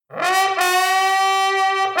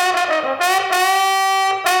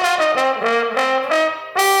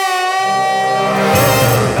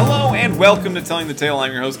welcome to Telling the Tale.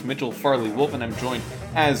 I'm your host, Mitchell Farley Wolf, and I'm joined,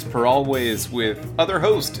 as per always, with other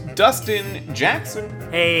host, Dustin Jackson.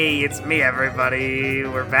 Hey, it's me, everybody.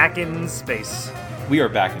 We're back in space. We are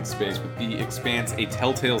back in space with The Expanse, a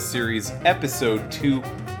Telltale series, Episode 2,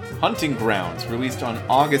 Hunting Grounds, released on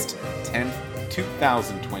August 10th,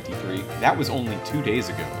 2023. That was only 2 days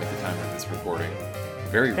ago at the time of this recording.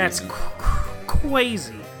 Very That's recent.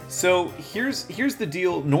 Crazy. So here's the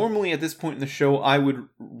deal. Normally at this point in the show, I would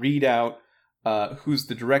read out who's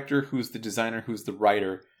the director, who's the designer, who's the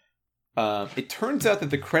writer. It turns out that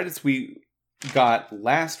the credits we got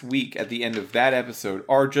last week at the end of that episode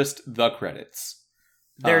are just the credits.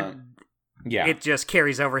 It just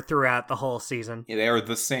carries over throughout the whole season. They are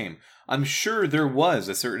the same. I'm sure there was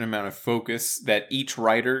a certain amount of focus that each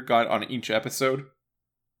writer got on each episode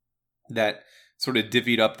that sort of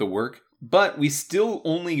divvied up the work. But we still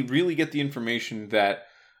only really get the information that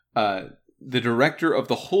the director of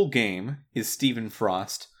the whole game is Stephen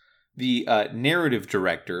Frost. The narrative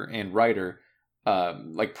director and writer,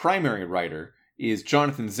 primary writer, is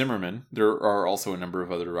Jonathan Zimmerman. There are also a number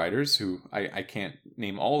of other writers who I can't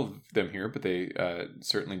name all of them here, but they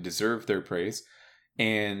certainly deserve their praise.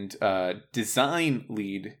 And design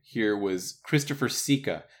lead here was Christopher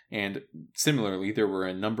Sika. And similarly, there were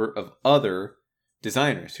a number of other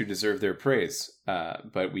designers who deserve their praise,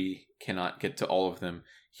 but we cannot get to all of them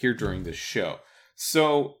here during this show.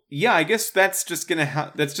 So yeah, I guess that's just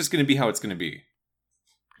gonna be how it's gonna be.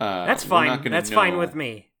 That's fine. That's fine with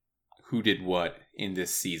me. Who did what in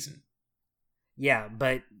this season? Yeah,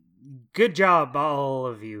 but good job, all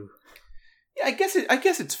of you. Yeah, I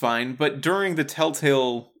guess it's fine. But during the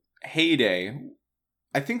Telltale heyday,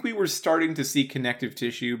 I think we were starting to see connective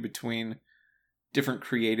tissue between different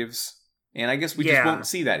creatives. And I guess we just won't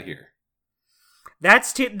see that here.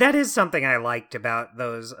 That is something I liked about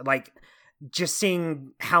those, like, just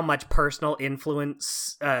seeing how much personal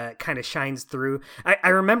influence kind of shines through. I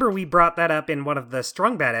remember we brought that up in one of the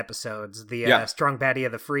Strong Bad episodes, the Strong Baddie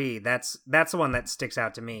of the Free. That's the one that sticks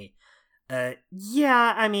out to me.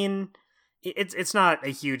 I mean, it's not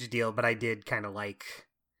a huge deal, but I did kind of like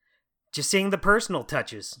just seeing the personal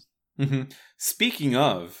touches. Mm-hmm. Speaking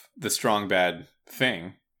of the Strong Bad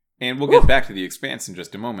thing, and we'll get back to The Expanse in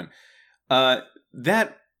just a moment.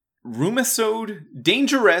 That Rumisode,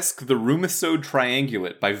 Dangeresque, the Rumisode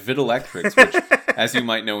Triangulate by Videlectrix, which, as you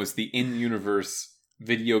might know, is the in-universe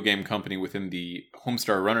video game company within the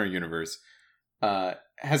Homestar Runner universe,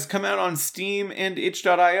 has come out on Steam and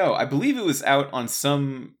itch.io. I believe it was out on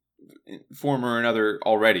some form or another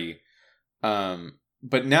already.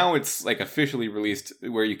 But now it's like officially released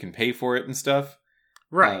where you can pay for it and stuff.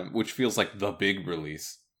 Right. Which feels like the big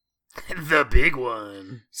release. The big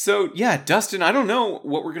one. So, yeah, Dustin, I don't know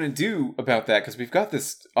what we're going to do about that, because we've got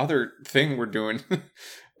this other thing we're doing.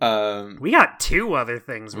 We got two other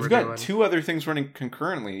things we're doing. We've got two other things running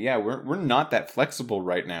concurrently. Yeah, we're not that flexible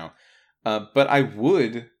right now. But I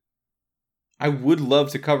would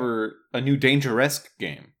love to cover a new Dangeresque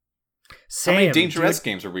game. Same. How many Dangeresque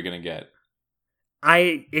games are we going to get?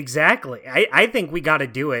 Exactly. I think we got to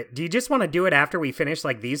do it. Do you just want to do it after we finish,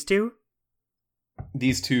 like, these two?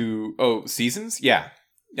 These two, seasons? Yeah.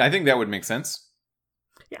 I think that would make sense.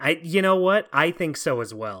 You know what? I think so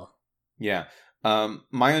as well. Yeah.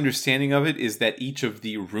 My understanding of it is that each of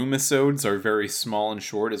the Rumisodes are very small and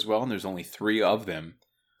short as well, and there's only 3 of them.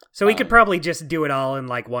 So we could probably just do it all in,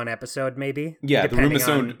 like, one episode, maybe? Yeah, the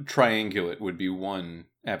Rumisode Triangulate would be one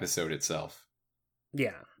episode itself.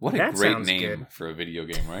 Yeah. What a great name for a video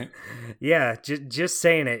game, right? Yeah, just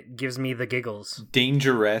saying it gives me the giggles.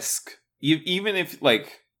 Dangeresque. Even if,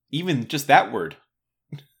 even just that word.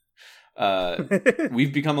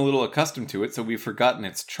 We've become a little accustomed to it, so we've forgotten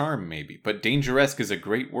its charm, maybe. But Dangeresque is a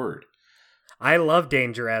great word. I love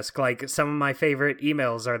Dangeresque. Like, some of my favorite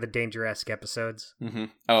emails are the Dangeresque episodes. Mm-hmm.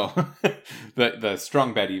 Oh, the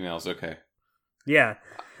Strong Bad emails, okay. Yeah.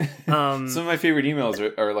 Some of my favorite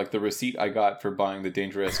emails are like the receipt I got for buying the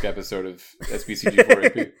Dangeresque episode of SBCG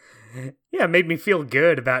 4AP. Yeah, it made me feel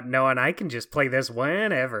good about knowing I can just play this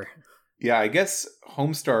whenever. Yeah, I guess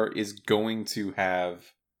Homestar is going to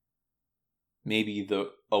have maybe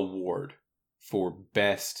the award for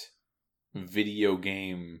best video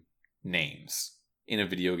game names in a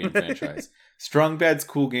video game franchise. Strong Bad's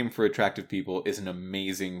Cool Game for Attractive People is an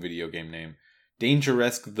amazing video game name.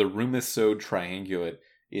 Dangeresque, the Rumisode Triangulate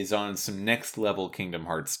is on some next level Kingdom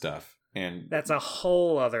Hearts stuff. And that's a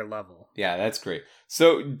whole other level. Yeah, that's great.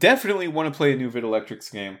 So definitely want to play a new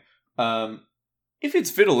Videlectrix game. If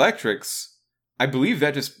it's Videlectrix, I believe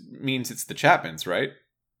that just means it's the Chapmans, right?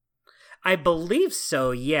 I believe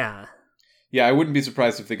so, yeah. Yeah, I wouldn't be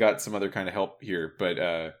surprised if they got some other kind of help here, but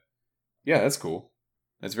Yeah, that's cool.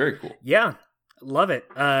 That's very cool. Yeah, love it.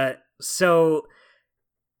 So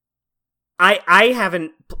I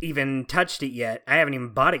haven't even touched it yet. I haven't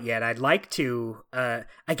even bought it yet. I'd like to. I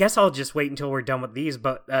guess I'll just wait until we're done with these.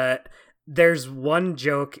 But there's one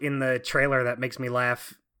joke in the trailer that makes me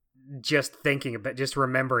laugh just thinking about, just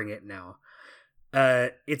remembering it now.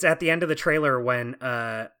 It's at the end of the trailer when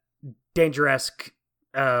Dangeresque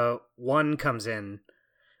 1 comes in.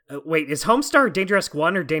 Wait, is Homestar Dangeresque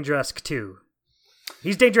 1 or Dangeresque 2?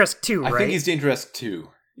 He's Dangeresque 2, right? I think he's Dangeresque 2.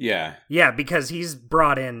 Yeah. Yeah, because he's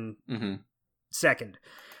brought in second.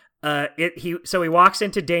 He walks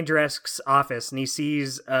into Dangeresque's office and he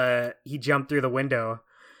sees he jumped through the window,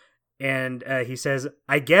 and he says,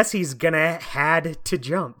 "I guess he's gonna had to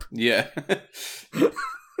jump." Yeah.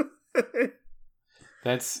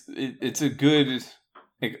 It's a good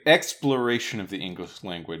exploration of the English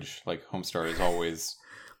language. Like Homestar is always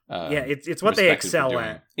it's what they excel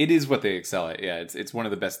at. It is what they excel at. Yeah, it's one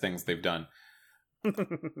of the best things they've done.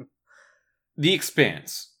 The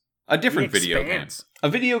Expanse, a different video game, a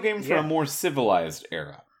video game for a more civilized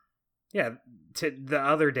era. Yeah, to the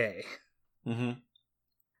other day.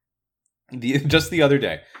 Just the other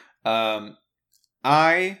day.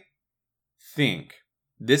 I think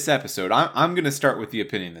this episode, I'm going to start with the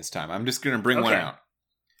opinion this time. I'm just going to bring one out.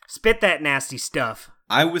 Spit that nasty stuff.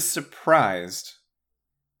 I was surprised,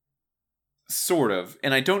 sort of,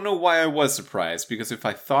 and I don't know why I was surprised, because if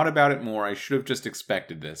I thought about it more, I should have just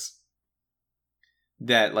expected this.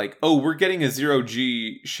 That, like, oh, we're getting a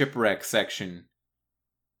 0G shipwreck section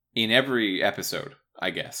in every episode, I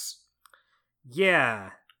guess. Yeah.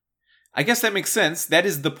 I guess that makes sense. That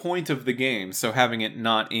is the point of the game, so having it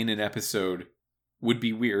not in an episode would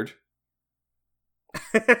be weird.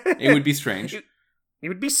 It would be strange. It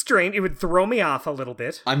would be strange. It would throw me off a little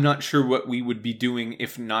bit. I'm not sure what we would be doing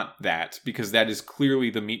if not that, because that is clearly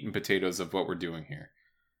the meat and potatoes of what we're doing here.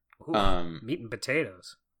 Ooh, meat and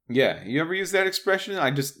potatoes. Yeah, you ever use that expression?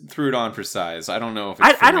 I just threw it on for size. I don't know if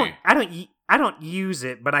it's for me. I don't use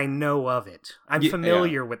it, but I know of it. I'm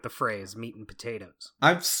familiar with the phrase meat and potatoes.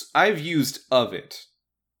 I've used of it.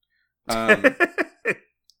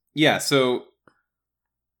 Yeah, so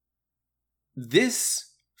this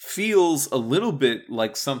feels a little bit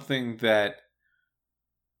like something that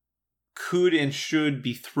could and should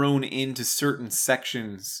be thrown into certain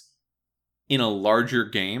sections in a larger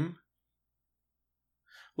game.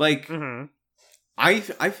 Like, I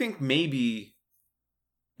think maybe,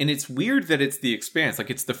 and it's weird that it's the Expanse, like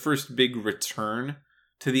it's the first big return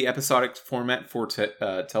to the episodic format for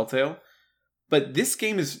Telltale, but this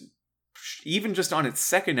game is, even just on its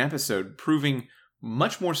second episode, proving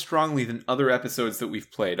much more strongly than other episodes that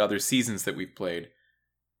we've played, other seasons that we've played.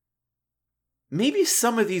 Maybe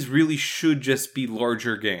some of these really should just be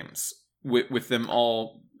larger games, with them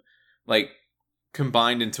all, like,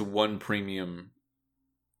 combined into one premium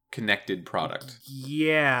connected product.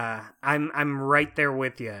 Yeah, I'm right there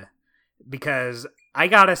with you, because I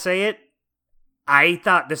gotta say it, I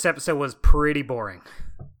thought this episode was pretty boring.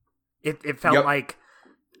 It felt like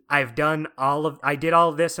I did all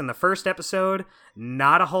of this in the first episode.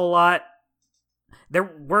 Not a whole lot. There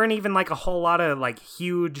weren't even like a whole lot of like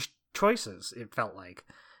huge choices. It felt like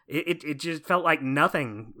it just felt like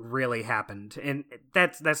nothing really happened, and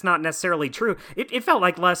that's not necessarily true. It felt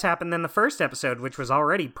like less happened than the first episode, which was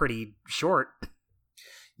already pretty short.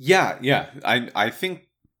 Yeah. I think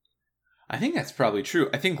that's probably true.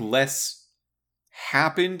 I think less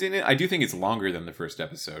happened in it. I do think it's longer than the first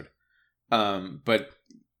episode. But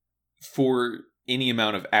for any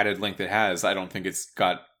amount of added length it has, I don't think it's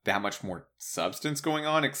got that much more substance going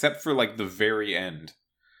on, except for like the very end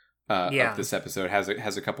of this episode has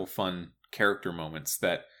a couple fun character moments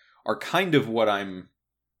that are kind of what I'm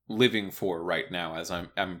living for right now as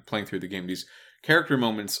I'm playing through the game. These character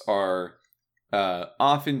moments are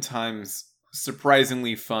oftentimes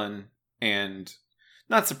surprisingly fun, and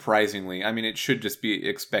not surprisingly, I mean, it should just be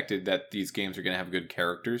expected that these games are going to have good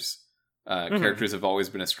characters. Characters have always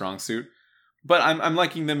been a strong suit, but I'm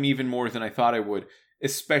liking them even more than I thought I would,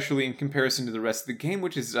 especially in comparison to the rest of the game,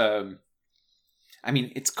 which is, I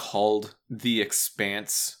mean, it's called The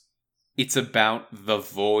Expanse. It's about the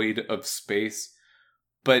void of space,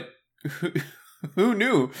 but who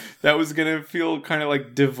knew that was going to feel kind of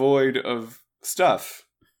like devoid of stuff?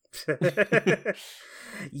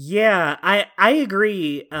 Yeah, I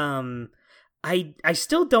agree. I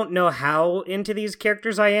still don't know how into these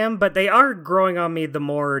characters I am, but they are growing on me the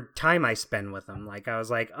more time I spend with them. Like, I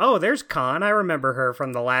was like, oh, there's Khan. I remember her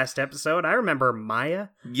from the last episode. I remember Maya.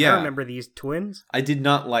 Yeah. I remember these twins. I did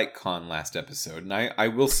not like Khan last episode, and I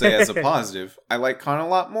will say as a positive, I like Khan a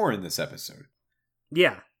lot more in this episode.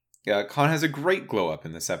 Yeah. Khan has a great glow up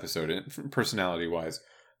in this episode, personality-wise.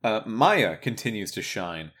 Maya continues to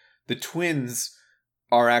shine. The twins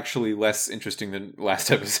are actually less interesting than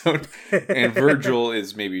last episode, and Virgil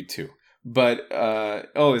is maybe 2. But, is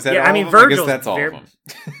that all of them? Virgil's I guess that's all of them.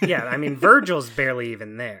 Yeah, I mean, Virgil's barely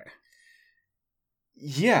even there.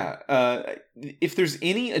 Yeah, if there's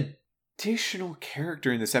any additional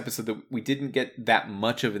character in this episode that we didn't get that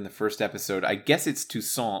much of in the first episode, I guess it's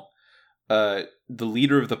Toussaint, the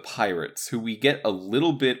leader of the pirates, who we get a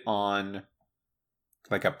little bit on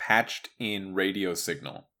like a patched in radio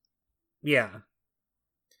signal. Yeah.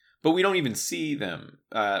 But we don't even see them.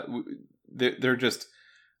 They're just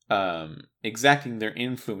exacting their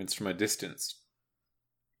influence from a distance.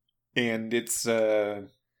 And it's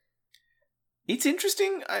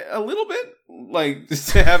interesting a little bit, like,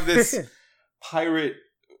 to have this pirate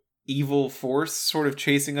evil force sort of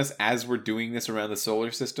chasing us as we're doing this around the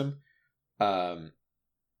solar system. Yeah,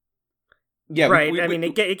 right.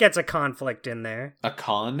 It gets a conflict in there. A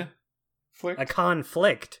conflict? A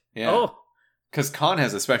conflict. Yeah. Oh. Because Khan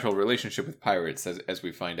has a special relationship with pirates, as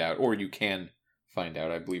we find out. Or you can find out.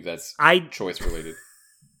 I believe that's choice related.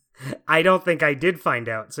 I don't think I did find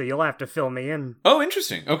out, so you'll have to fill me in. Oh,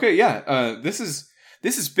 interesting. Okay, yeah. This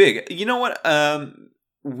is big. You know what?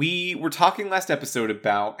 We were talking last episode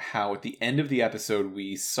about how at the end of the episode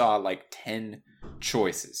we saw like 10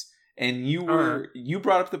 choices. And you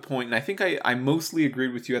brought up the point, and I think I mostly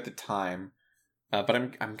agreed with you at the time. But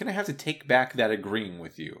I'm gonna have to take back that agreeing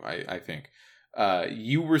with you, I think.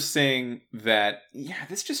 You were saying that, yeah,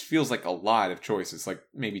 this just feels like a lot of choices, like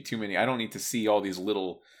maybe too many. I don't need to see all these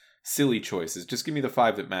little silly choices. Just give me the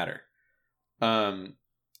 5 that matter.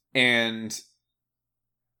 And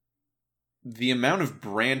the amount of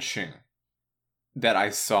branching that I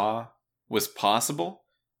saw was possible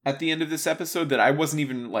at the end of this episode that I wasn't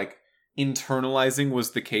even like internalizing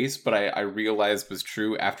was the case, but I realized was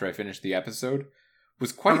true after I finished the episode,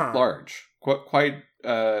 was quite large. Quite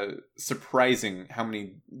surprising how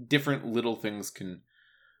many different little things can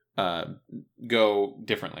go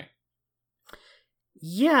differently.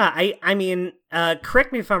 Yeah, I mean,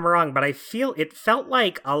 correct me if I'm wrong, but it felt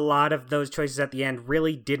like a lot of those choices at the end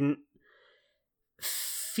really didn't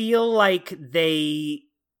feel like they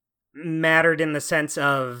mattered in the sense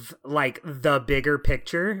of like the bigger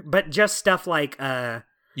picture, but just stuff like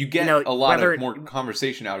you get a lot of more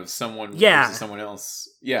conversation out of someone versus someone else.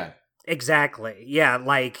 Yeah. Exactly. Yeah,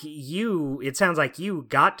 like it sounds like you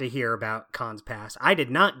got to hear about Khan's past. I did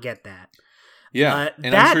not get that. Yeah,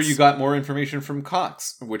 and I'm sure you got more information from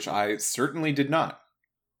Cox, which I certainly did not.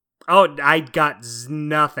 Oh, I got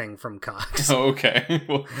nothing from Cox. Oh, okay.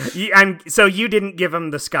 Well, so you didn't give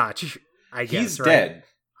him the scotch, I guess, he's right? dead.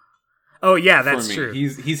 Oh, yeah, that's true.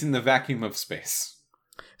 He's in the vacuum of space.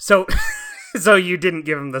 So you didn't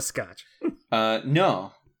give him the scotch?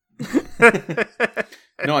 No.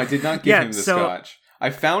 No, I did not give him the scotch.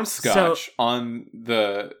 I found scotch on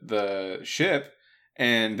the ship,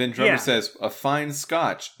 and then Drummer says, "A fine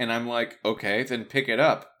scotch," and I'm like, "Okay, then pick it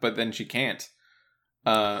up." But then she can't.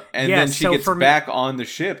 And then she gets back on the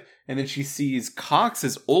ship, and then she sees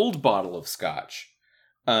Cox's old bottle of scotch.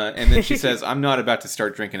 And then she says, "I'm not about to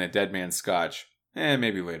start drinking a dead man's scotch.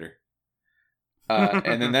 Maybe later."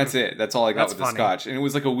 And then that's it. That's all I got with the scotch. And it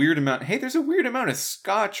was like a weird amount. Hey, there's a weird amount of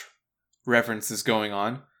scotch references going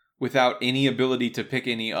on without any ability to pick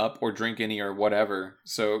any up or drink any or whatever.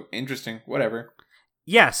 So interesting. Whatever.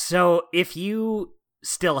 Yeah. So if you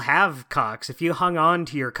still have Cox, if you hung on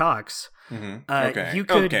to your Cox, you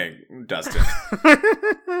could. Okay, Dustin.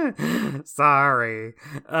 Sorry.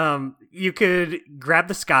 You could grab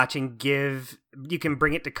the scotch and you can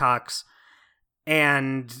bring it to Cox.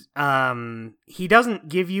 And he doesn't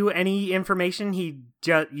give you any information. You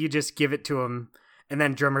just give it to him, and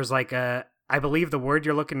then Drummer's like, "I believe the word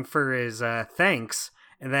you're looking for is thanks."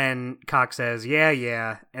 And then Cox says,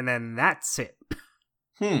 "Yeah," and then that's it.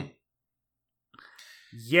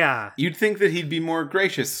 Yeah, you'd think that he'd be more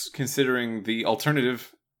gracious, considering the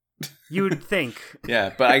alternative. You would think.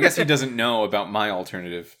 Yeah, but I guess he doesn't know about my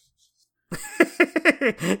alternative.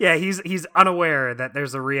 Yeah, he's unaware that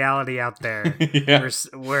there's a reality out there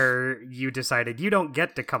where you decided you don't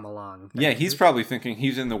get to come along. Yeah, he's probably thinking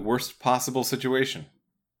he's in the worst possible situation.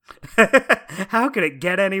 How could it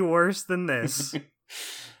get any worse than this?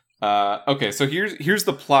 Okay, so here's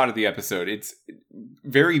the plot of the episode. It's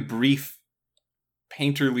very brief,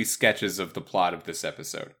 painterly sketches of the plot of this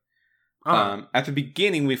episode. At the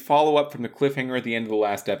beginning, we follow up from the cliffhanger at the end of the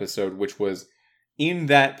last episode, which was in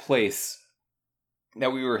that place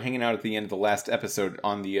that we were hanging out at the end of the last episode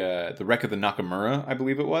on the wreck of the Nakamura, I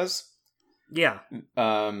believe it was. Yeah.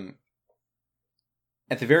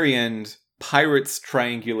 at the very end, pirates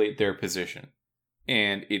triangulate their position.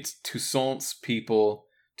 And it's Toussaint's people.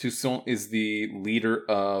 Toussaint is the leader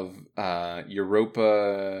of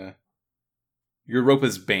Europa's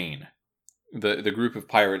Bane. The group of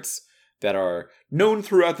pirates that are known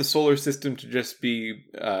throughout the solar system to just be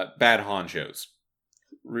bad honchos.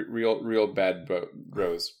 Real bad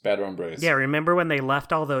bros. Bad hombres. Yeah, remember when they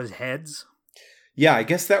left all those heads? Yeah, I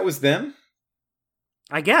guess that was them.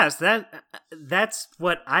 I guess that's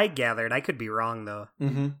what I gathered. I could be wrong, though.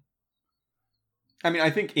 Mm-hmm. I mean, I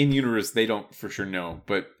think in universe they don't for sure know,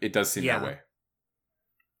 but it does seem that way.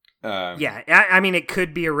 Yeah, I mean, it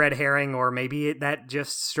could be a red herring, or maybe that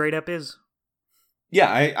just straight up is. Yeah,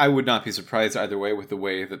 I would not be surprised either way with the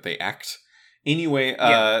way that they act. Anyway,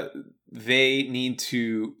 they need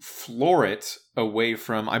to floor it away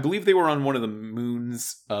from... I believe they were on one of the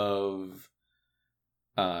moons of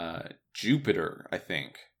Jupiter, I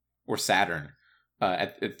think, or Saturn,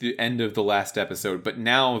 at the end of the last episode. But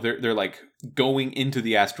now they're like going into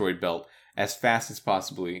the asteroid belt as fast as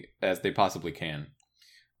they possibly can.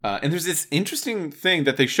 And there's this interesting thing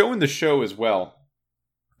that they show in the show as well,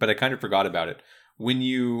 but I kind of forgot about it. When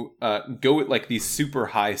you go at like these super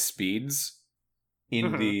high speeds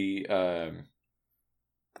in the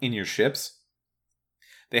in your ships,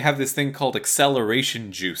 they have this thing called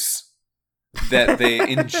acceleration juice that they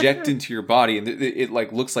inject into your body, and it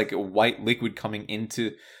like looks like a white liquid coming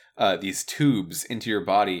into these tubes into your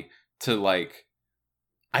body to like,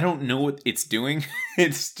 I don't know what it's doing.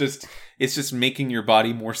 It's just making your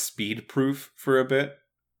body more speed proof for a bit.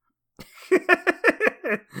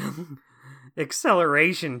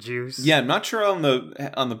 Acceleration juice. Yeah, I'm not sure on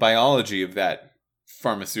the biology of that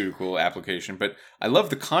pharmaceutical application, but I love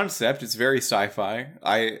the concept. It's very sci-fi.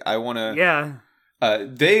 I want to. Yeah.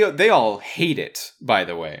 They all hate it, by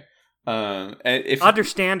the way.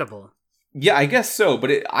 Understandable. Yeah, I guess so.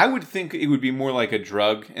 But I would think it would be more like a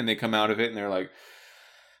drug, and they come out of it and they're like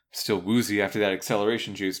still woozy after that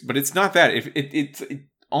acceleration juice. But it's not that. They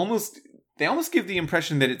almost give the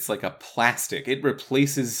impression that it's like a plastic. It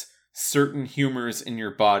replaces certain humors in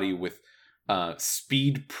your body with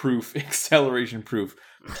speed-proof, acceleration-proof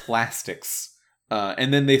plastics.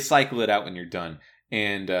 And then they cycle it out when you're done.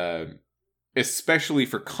 And especially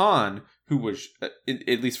for Khan, who was,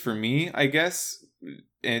 at least for me, I guess,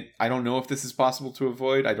 and I don't know if this is possible to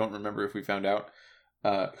avoid. I don't remember if we found out,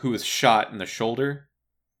 who was shot in the shoulder.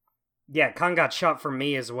 Yeah, Khan got shot from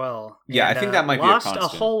me as well. Yeah, and, I think that might be a constant.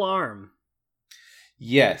 Lost a whole arm.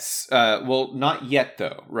 Yes. Well, not yet,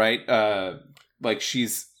 though, right? Like,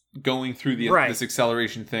 she's going through this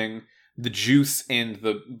acceleration thing. The juice and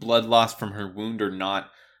the blood loss from her wound are not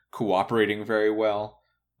cooperating very well.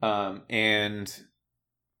 And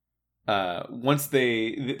once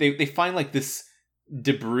they find, like, this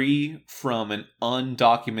debris from an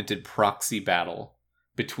undocumented proxy battle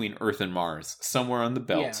between Earth and Mars somewhere on the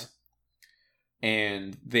belt. Yeah.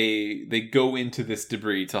 And they go into this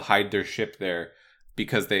debris to hide their ship there,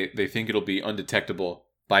 because they think it'll be undetectable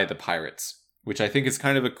by the pirates, which I think is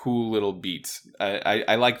kind of a cool little beat.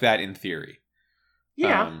 I like that in theory.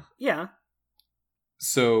 Yeah, yeah.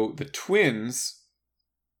 So the twins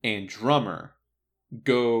and Drummer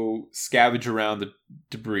go scavenge around the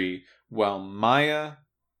debris while Maya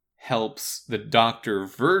helps the Dr.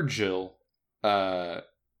 Virgil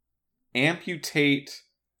amputate...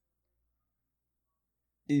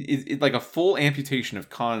 It's like a full amputation of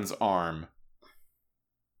Khan's arm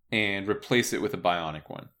and replace it with a bionic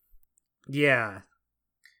one. Yeah.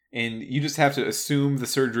 And you just have to assume the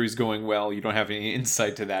surgery's going well. You don't have any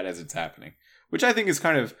insight to that as it's happening, which I think is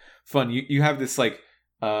kind of fun. You have this like,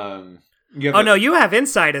 no, you have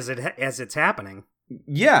insight as it's happening.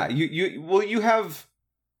 Yeah, you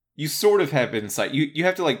sort of have insight. You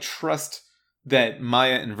have to like trust that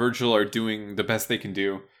Maya and Virgil are doing the best they can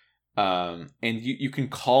do. And you can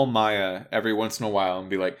call Maya every once in a while and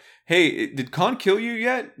be like, "Hey, did Khan kill you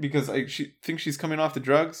yet? Because she thinks she's coming off the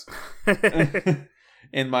drugs."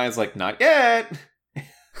 And Maya's like, "Not yet."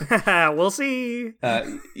 We'll see.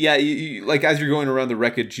 Yeah, you, like as you're going around the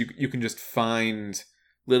wreckage, you can just find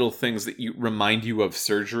little things that remind you of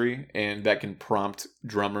surgery, and that can prompt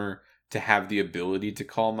Drummer to have the ability to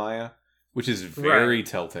call Maya, which is very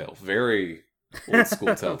Telltale, very old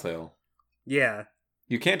school Telltale. Yeah.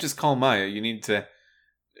 You can't just call Maya. You need to,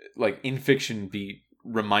 like, in fiction, be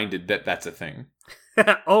reminded that that's a thing.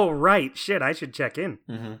 Oh, right. Shit, I should check in.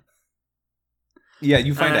 Mm-hmm. Yeah,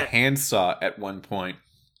 you find a handsaw at one point.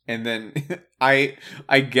 And then I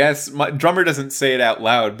guess, Drummer doesn't say it out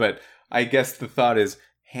loud, but I guess the thought is,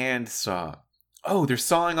 handsaw. Oh, they're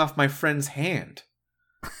sawing off my friend's hand.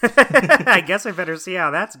 I guess I better see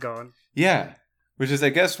how that's going. Yeah. Which is, I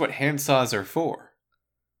guess, what handsaws are for.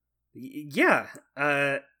 Yeah.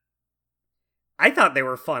 I thought they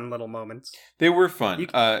were fun little moments. They were fun.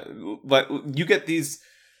 But you get these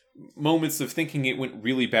moments of thinking it went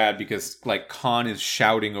really bad because, like, Khan is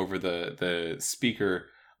shouting over the speaker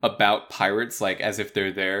about pirates, like, as if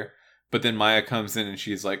they're there. But then Maya comes in and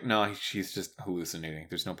she's like, no, she's just hallucinating.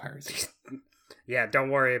 There's no pirates here. Yeah,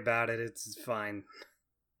 don't worry about it. It's fine.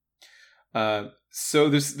 So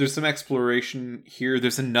there's some exploration here.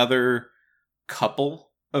 There's another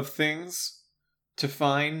couple of things to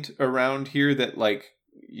find around here that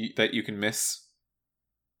that you can miss.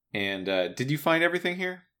 And did you find everything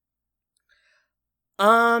here?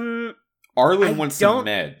 Arlen wants some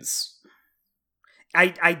meds.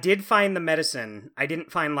 I did find the medicine. I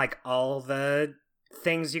didn't find like all the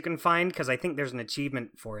things you can find because I think there's an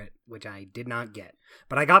achievement for it, which I did not get.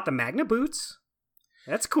 But I got the Magna boots.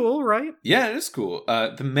 That's cool, right? Yeah, it is cool.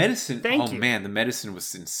 The medicine. Thank you. Man, the medicine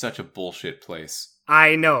was in such a bullshit place.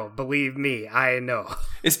 I know. Believe me, I know.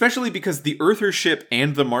 Especially because the Earther ship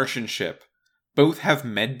and the Martian ship both have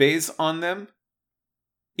med bays on them.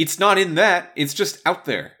 It's not in that. It's just out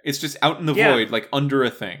there. It's just out in the void, like under a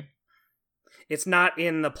thing. It's not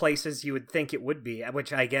in the places you would think it would be,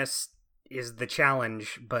 which I guess is the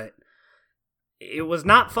challenge, but it was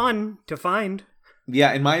not fun to find.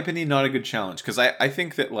 Yeah, in my opinion, not a good challenge, because I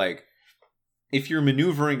think that, like, if you're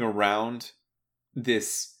maneuvering around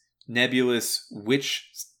this nebulous which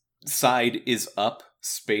side is up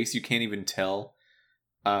space, you can't even tell,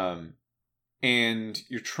 and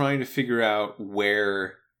you're trying to figure out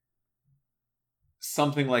where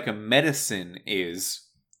something like a medicine is,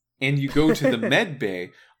 and you go to the med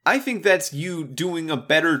bay, I think that's you doing a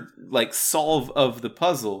better, like, solve of the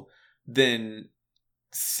puzzle than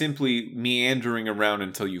simply meandering around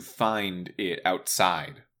until you find it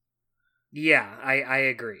outside. Yeah, I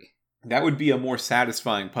agree. That would be a more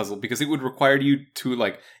satisfying puzzle because it would require you to,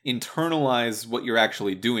 like, internalize what you're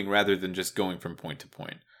actually doing rather than just going from point to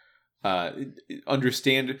point.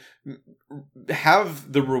 Understand,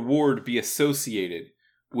 have the reward be associated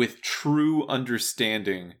with true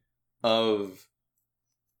understanding of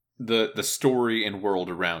the story and world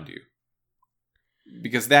around you,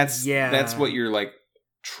 because that's what you're, like,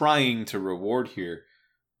 trying to reward here,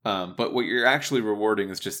 but what you're actually rewarding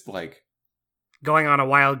is just, like, going on a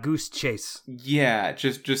wild goose chase. Yeah,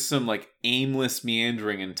 just some, like, aimless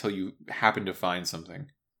meandering until you happen to find something.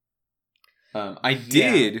 I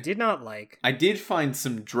did not like. I did find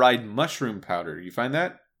some dried mushroom powder. Did you find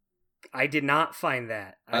that? I did not find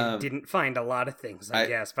that. I didn't find a lot of things, I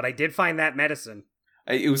guess, but I did find that medicine.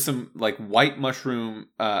 It was some, like, white mushroom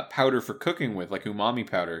powder for cooking with, like umami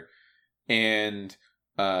powder. And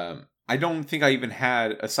I don't think I even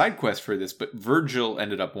had a side quest for this, but Virgil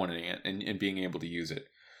ended up wanting it and being able to use it.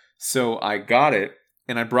 So I got it,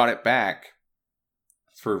 and I brought it back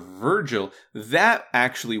for Virgil. That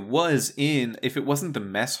actually was in, if it wasn't the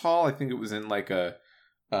mess hall, I think it was in, like, a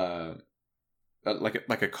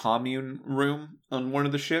commune room on one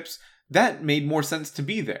of the ships. That made more sense to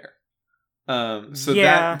be there.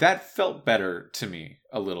 That felt better to me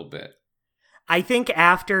a little bit. I think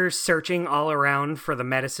after searching all around for the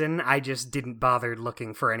medicine, I just didn't bother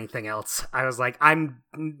looking for anything else. I was like, I'm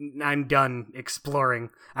done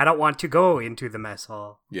exploring. I don't want to go into the mess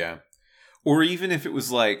hall. Yeah. Or even if it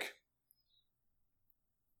was like,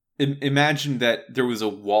 imagine that there was a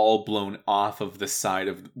wall blown off of the side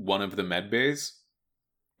of one of the med bays,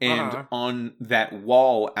 and on that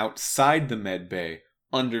wall outside the med bay,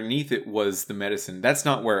 underneath it was the medicine. That's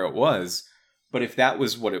not where it was, but if that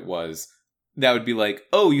was what it was, that would be like,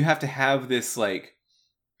 oh, you have to have this, like,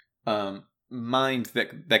 mind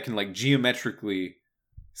that can, like, geometrically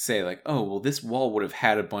say, like, oh, well, this wall would have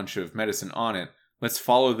had a bunch of medicine on it. Let's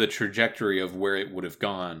follow the trajectory of where it would have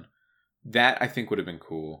gone. That, I think, would have been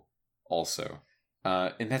cool also.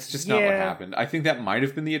 And that's just not what happened. I think that might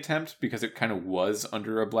have been the attempt, because it kind of was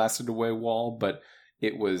under a blasted away wall, but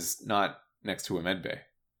it was not next to a med bay.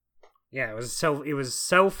 Yeah, it was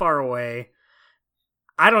so far away.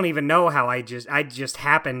 I don't even know how I just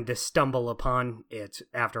happened to stumble upon it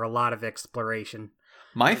after a lot of exploration.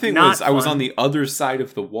 My thing was, I was on the other side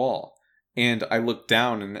of the wall, and I looked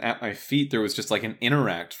down, and at my feet there was just, like, an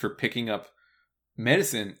interact for picking up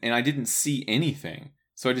medicine, and I didn't see anything.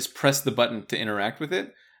 So I just pressed the button to interact with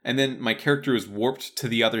it, and then my character was warped to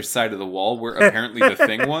the other side of the wall where apparently the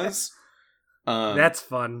thing was. That's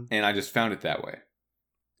fun. And I just found it that way.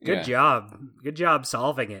 Good job. Good job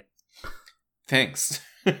solving it. Thanks.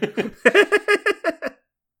 Do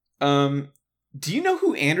you know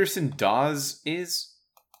who Anderson Dawes is?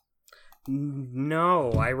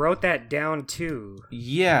 No, I wrote that down too.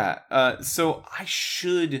 Yeah. So I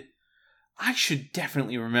should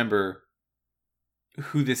definitely remember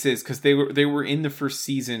who this is, because they were in the first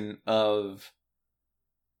season of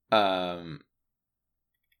the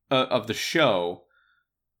show.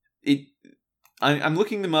 I'm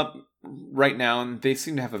looking them up right now, and they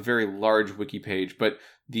seem to have a very large wiki page. But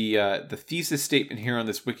the thesis statement here on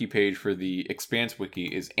this wiki page for the Expanse wiki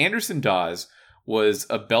is Anderson Dawes was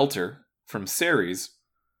a belter from Ceres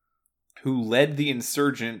who led the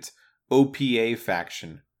insurgent OPA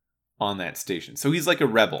faction on that station. So he's like a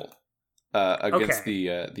rebel against the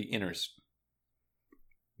Inners,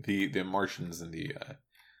 the Martians and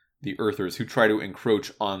the Earthers who try to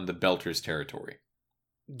encroach on the Belters' territory.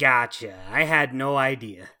 Gotcha. I had no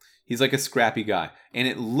idea. He's like a scrappy guy, and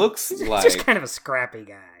it looks like just kind of a scrappy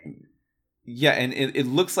guy. Yeah, and it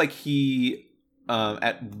looks like he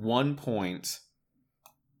at one point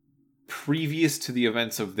previous to the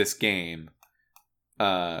events of this game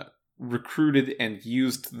recruited and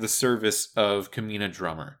used the service of Kamina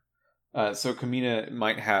Drummer. So Kamina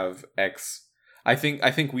might have I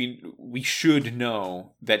think we should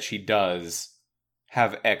know that she does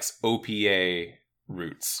have OPA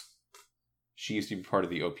roots. She used to be part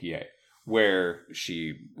of the OPA, where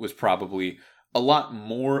she was probably a lot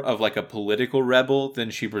more of like a political rebel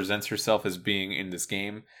than she presents herself as being in this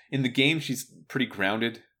game. In the game, she's pretty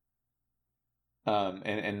grounded,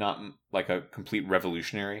 and not like a complete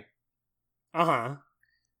revolutionary. Uh-huh.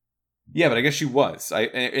 Yeah, but I guess she was.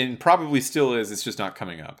 And probably still is. It's just not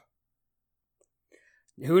coming up.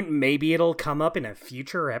 Maybe it'll come up in a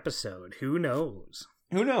future episode. Who knows?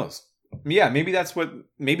 Who knows? Yeah, maybe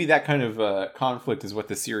that kind of conflict is what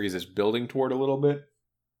the series is building toward a little bit.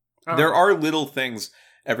 There are little things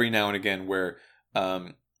every now and again where,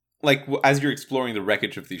 like as you're exploring the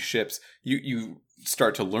wreckage of these ships, you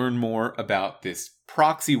start to learn more about this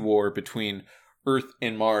proxy war between Earth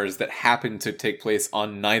and Mars that happened to take place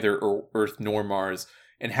on neither Earth nor Mars,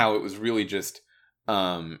 and how it was really just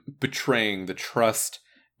betraying the trust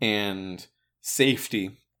and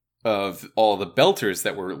safety of all the Belters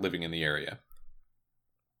that were living in the area.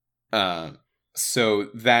 So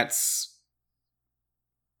that's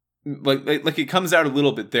like it comes out a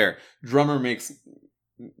little bit there. Drummer makes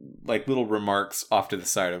like little remarks off to the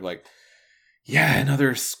side of like, yeah,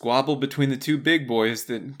 another squabble between the two big boys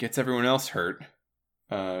that gets everyone else hurt.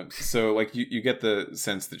 So like you get the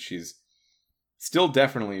sense that she's still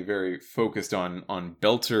definitely very focused on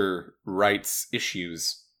Belter rights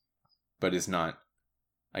issues, but is not,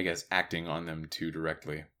 I guess, acting on them too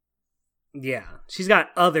directly. Yeah, she's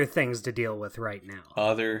got other things to deal with right now.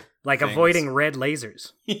 Like avoiding red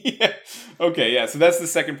lasers. Yeah. Okay, yeah, so that's the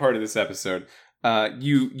second part of this episode.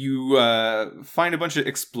 You find a bunch of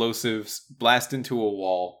explosives, blast into a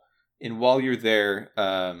wall, and while you're there,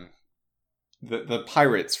 the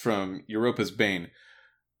pirates from Europa's Bane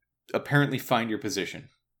apparently find your position.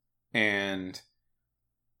 And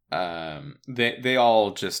they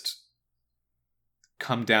all just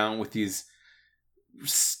come down with these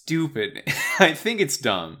stupid I think it's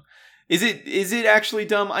dumb. Is it actually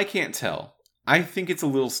dumb? I can't tell. I think it's a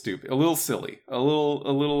little stupid, a little silly, a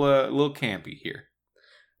little campy here.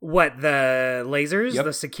 What, the lasers? Yep.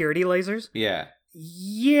 The security lasers? Yeah.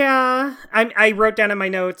 Yeah. I wrote down in my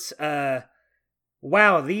notes,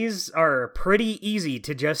 wow, these are pretty easy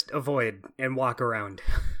to just avoid and walk around.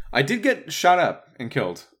 I did get shot up and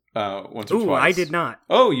killed once or twice. I did not.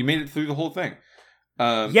 Oh, you made it through the whole thing.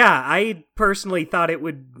 Yeah, I personally thought it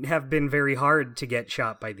would have been very hard to get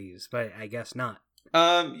shot by these, but I guess not.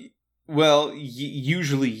 Well,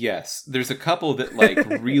 usually yes. There's a couple that like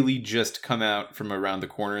really just come out from around the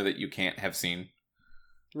corner that you can't have seen.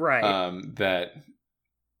 Right. That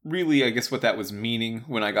really, I guess what that was meaning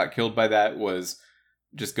when I got killed by that was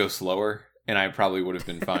just go slower, and I probably would have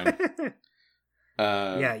been fine.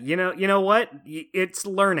 Yeah, you know what? It's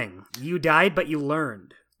learning. You died, but you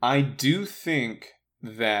learned. I do think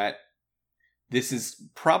that this is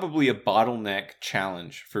probably a bottleneck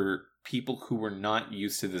challenge for people who were not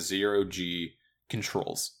used to the 0G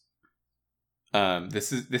controls.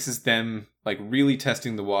 This is them like really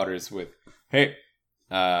testing the waters with, hey,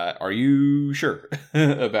 are you sure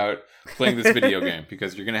about playing this video game?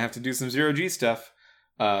 Because you're gonna have to do some 0G stuff.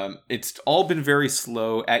 It's all been very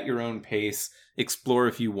slow, at your own pace. Explore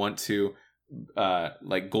if you want to,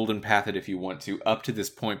 like golden path it if you want to, up to this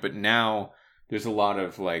point. But now there's a lot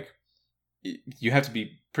of like, you have to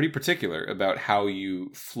be pretty particular about how you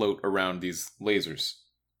float around these lasers.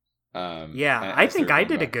 Yeah, I think I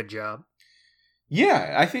did a good job.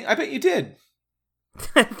 Yeah, I bet you did.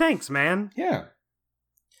 Thanks, man. Yeah.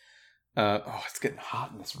 It's getting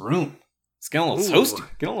hot in this room. It's getting a little toasty,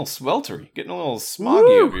 getting a little sweltery, getting a little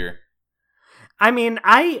smoggy over here. I mean,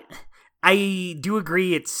 I do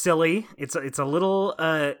agree it's silly. It's a little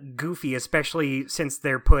goofy, especially since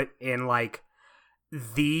they're put in like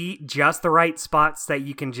just the right spots that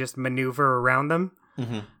you can just maneuver around them.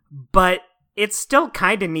 Mm-hmm. But it's still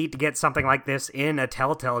kind of neat to get something like this in a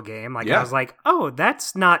Telltale game. Like, I was like, oh,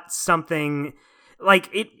 that's not something like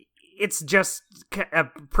it's just a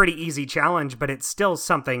pretty easy challenge, but it's still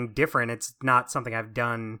something different. It's not something I've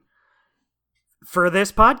done for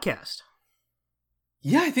this podcast.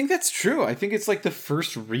 Yeah, I think that's true. I think it's like the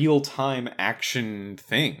first real-time action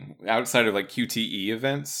thing outside of like QTE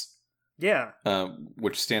events. Yeah.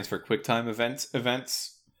 Which stands for QuickTime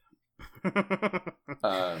events.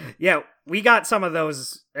 Yeah, we got some of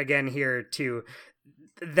those again here too.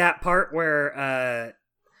 That part where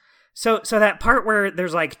so that part where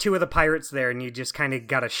there's like two of the pirates there and you just kind of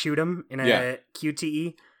got to shoot them in a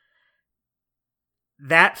QTE.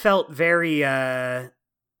 That felt very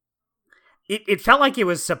It felt like it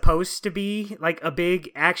was supposed to be like a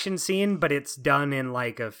big action scene, but it's done in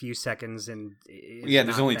like a few seconds. And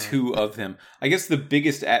there's only two of them. I guess the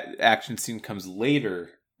biggest action scene comes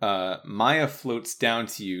later. Maya floats down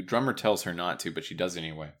to you. Drummer tells her not to, but she does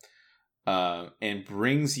anyway. And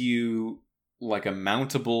brings you like a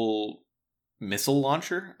mountable missile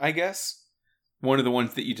launcher, I guess. One of the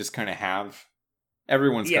ones that you just kind of have.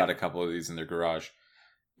 Everyone's got a couple of these in their garage.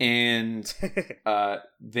 And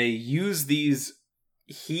they use these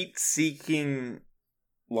heat-seeking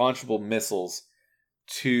launchable missiles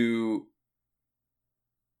to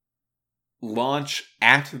launch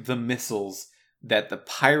at the missiles that the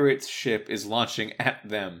pirate's ship is launching at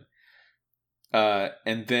them.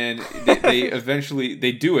 And then they eventually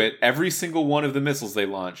do it. Every single one of the missiles they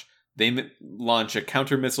launch a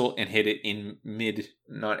counter missile and hit it in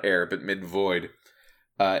not air, but mid-void.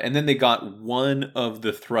 And then they got one of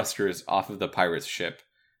the thrusters off of the pirate's ship.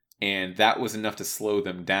 And that was enough to slow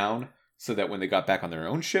them down so that when they got back on their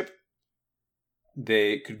own ship,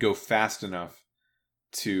 they could go fast enough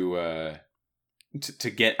to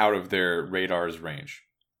get out of their radar's range.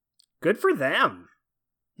 Good for them.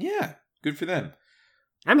 Yeah, good for them.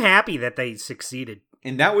 I'm happy that they succeeded.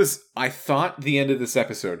 And that was, I thought, the end of this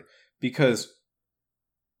episode. Because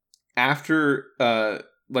after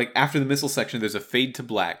the missile section, there's a fade to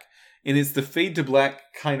black. And it's the fade to black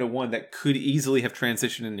kind of one that could easily have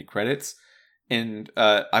transitioned into credits. And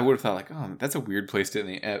I would have thought, like, oh, that's a weird place to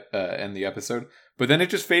end the episode. But then it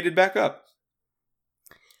just faded back up.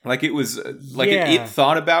 Like it was, it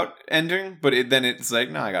thought about ending, but then it's like,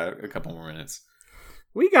 no, I got a couple more minutes.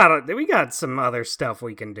 We got some other stuff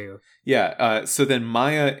we can do. Yeah, so then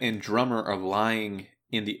Maya and Drummer are lying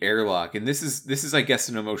in the airlock. And this is I guess,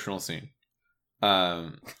 an emotional scene.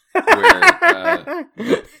 Where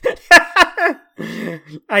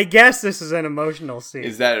I guess this is an emotional scene.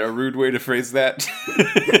 Is that a rude way to phrase that?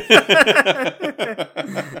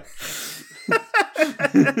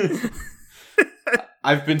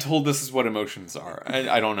 I've been told this is what emotions are.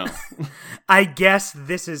 I don't know. I guess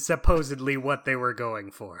this is supposedly what they were going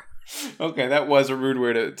for. Okay, that was a rude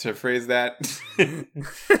way to phrase that.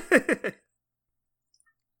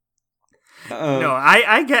 No,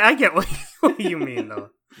 I get what you mean though.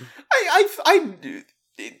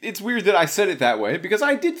 It's weird that I said it that way because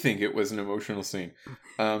I did think it was an emotional scene.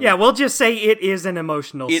 Yeah, we'll just say it is an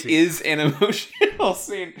emotional scene. It is an emotional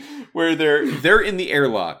scene where they're in the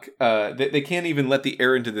airlock. They can't even let the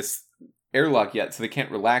air into this airlock yet, so they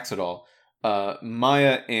can't relax at all.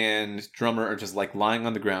 Maya and Drummer are just like lying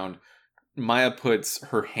on the ground. Maya puts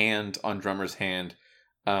her hand on Drummer's hand,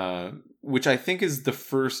 which I think is the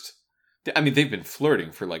first. I mean, they've been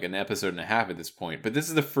flirting for like an episode and a half at this point, but this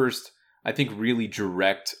is the first, I think, really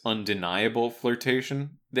direct, undeniable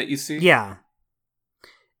flirtation that you see. Yeah.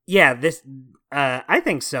 Yeah, this, I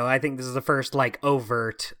think so. I think this is the first, like,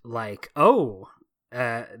 overt, like,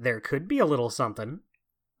 there could be a little something.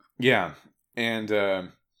 Yeah,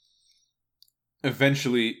 and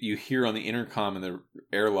eventually you hear on the intercom in the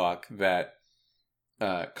airlock that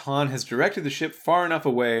Khan has directed the ship far enough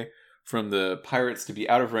away from the pirates to be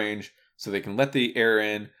out of range, so they can let the air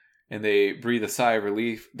in, and they breathe a sigh of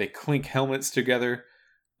relief. They clink helmets together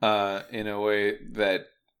in a way that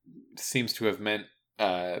seems to have meant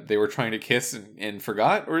they were trying to kiss and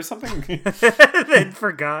forgot or something. Then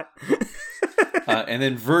forgot. And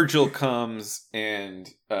then Virgil comes and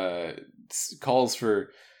calls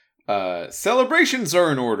for celebrations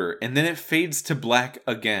are in order, and then it fades to black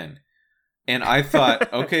again. And I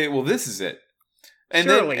thought, okay, well, this is it. And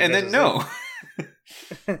then no.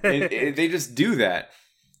 They just do that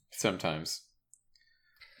sometimes.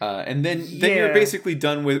 And then you're basically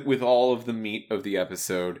done with all of the meat of the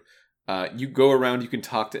episode. You go around, you can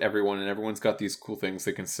talk to everyone, and everyone's got these cool things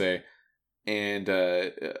they can say. And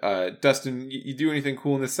Dustin, you do anything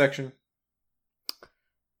cool in this section?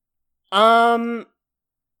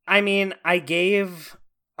 I mean, I gave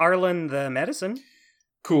Arlen the medicine.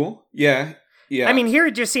 Cool. Yeah. I mean, here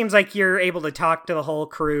it just seems like you're able to talk to the whole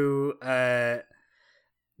crew,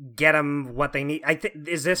 get them what they need.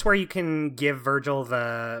 Is this where you can give Virgil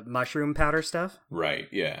the mushroom powder stuff? Right.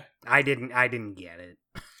 Yeah. I didn't get it.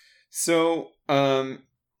 So,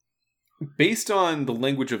 based on the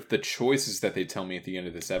language of the choices that they tell me at the end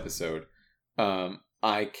of this episode,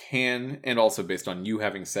 I can, and also based on you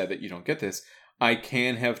having said that you don't get this, I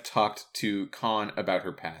can have talked to Khan about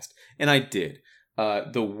her past. And I did.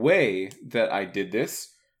 The way that I did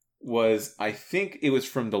this was, I think it was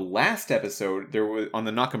from the last episode, there was, on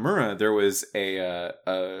the Nakamura, there was a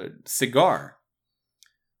cigar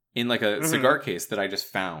in like a cigar case that I just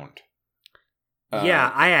found.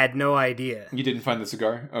 Yeah, I had no idea. You didn't find the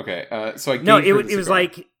cigar? Okay. So I gave No, her it was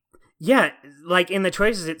like, yeah, like in the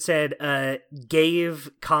choices it said,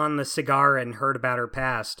 gave Khan the cigar and heard about her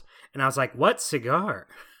past. And I was like, what cigar?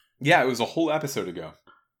 Yeah, it was a whole episode ago.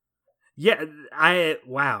 Yeah,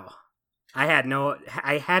 wow. I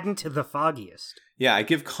hadn't the foggiest. Yeah, I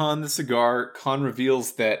give Khan the cigar. Khan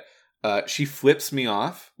reveals that she flips me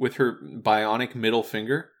off with her bionic middle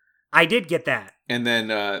finger. I did get that. And then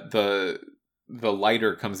the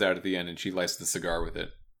lighter comes out at the end and she lights the cigar with it.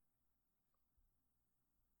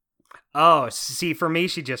 Oh, see, for me,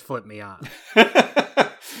 she just flipped me off.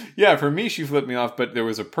 Yeah, for me, she flipped me off, but there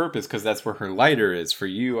was a purpose because that's where her lighter is. For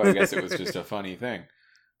you, I guess it was just a funny thing.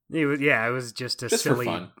 It was just a silly...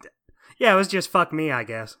 for fun. Yeah, it was just fuck me, I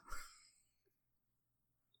guess.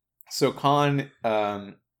 So Khan,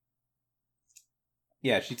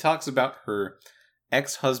 she talks about her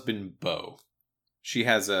ex-husband, Bo. She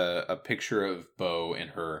has a picture of Bo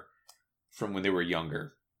and her from when they were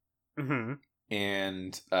younger. Mm-hmm.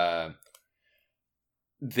 And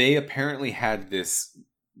they apparently had this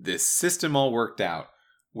system all worked out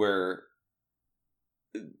where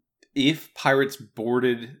if pirates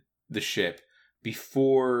boarded the ship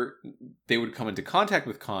before they would come into contact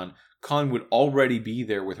with Khan would already be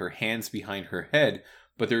there with her hands behind her head,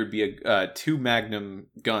 but there would be two magnum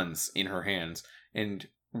guns in her hands. And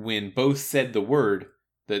when Bo said the word,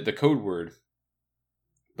 the code word,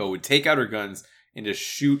 Bo would take out her guns and just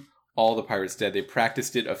shoot all the pirates dead. They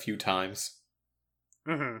practiced it a few times.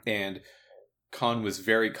 Mm-hmm. And Khan was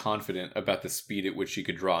very confident about the speed at which she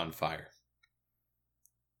could draw on fire.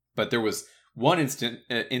 But there was one incident,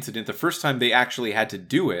 the first time they actually had to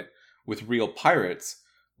do it with real pirates,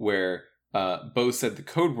 where Bo said the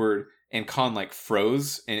code word and Khan like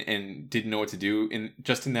froze and didn't know what to do in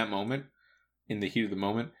that moment, in the heat of the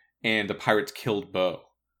moment, and the pirates killed Bo.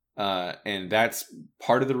 And that's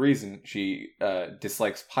part of the reason she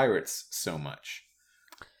dislikes pirates so much.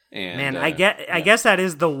 And, man, I guess that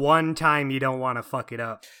is the one time you don't want to fuck it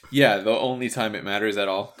up. Yeah, the only time it matters at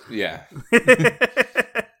all. Yeah.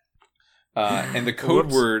 And the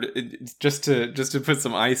code word, just to put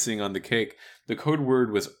some icing on the cake, the code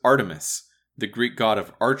word was Artemis, the Greek goddess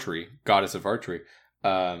of archery.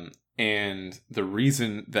 And the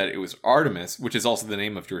reason that it was Artemis, which is also the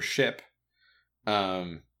name of your ship,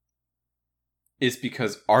 is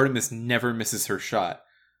because Artemis never misses her shot,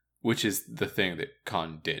 which is the thing that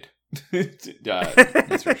Khan did.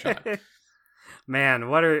 Miss her shot. Man,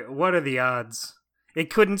 what are the odds? It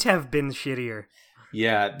couldn't have been shittier.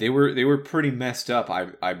 Yeah, they were pretty messed up,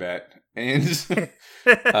 I bet. And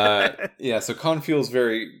so Khan feels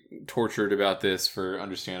very tortured about this for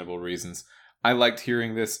understandable reasons. I liked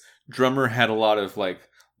hearing this. Drummer had a lot of like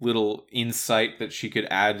little insight that she could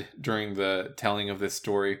add during the telling of this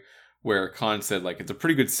story, where Khan said like, it's a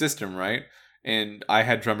pretty good system, right? And I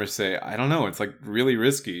had Drummer say, I don't know, it's like really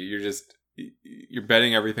risky. You're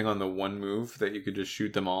betting everything on the one move that you could just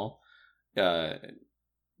shoot them all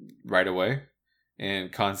right away.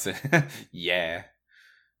 And Khan said, yeah.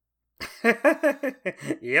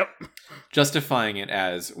 Yep. Justifying it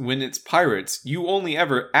as, when it's pirates, you only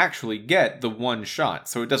ever actually get the one shot.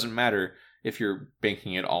 So it doesn't matter if you're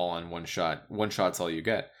banking it all on one shot. One shot's all you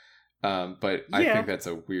get. But I think that's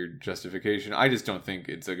a weird justification. I just don't think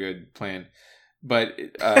it's a good plan. But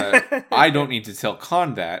I don't need to tell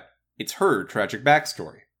Khan that. It's her tragic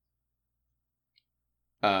backstory.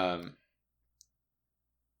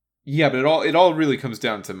 Yeah, but it all really comes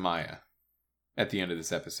down to Maya at the end of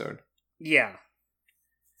this episode. Yeah.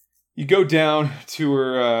 You go down to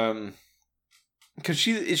her, because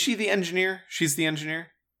is she the engineer? She's the engineer?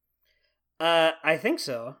 I think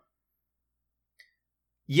so.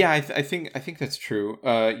 Yeah, I think that's true.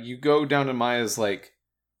 You go down to Maya's, like,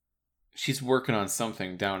 she's working on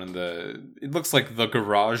something down in it looks like the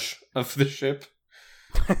garage of the ship.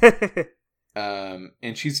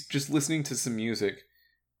 And she's just listening to some music,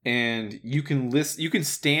 and you can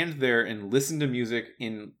stand there and listen to music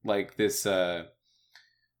in like this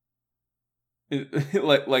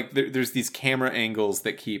there's these camera angles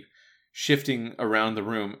that keep shifting around the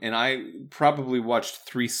room, and I probably watched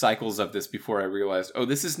 3 cycles of this before I realized, oh,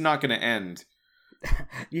 this is not going to end.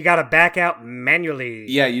 You gotta back out manually.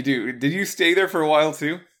 Yeah, you do. Did you stay there for a while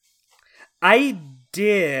too? I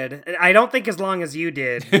did. I don't think as long as you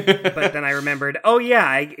did, but then I remembered, oh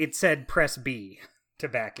yeah, it said press B to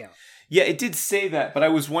back out. Yeah, it did say that, but I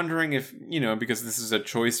was wondering if, because this is a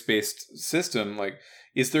choice-based system, like,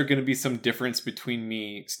 is there going to be some difference between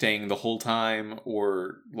me staying the whole time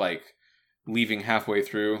or, like, leaving halfway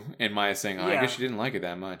through and Maya saying, I guess she didn't like it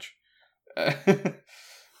that much.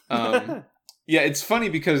 Yeah, it's funny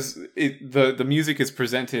because the music is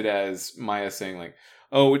presented as Maya saying, like,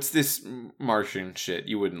 oh, it's this Martian shit,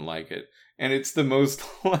 you wouldn't like it. And it's the most,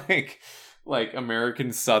 like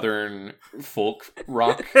American Southern folk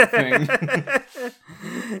rock thing.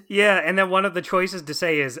 Yeah, and then one of the choices to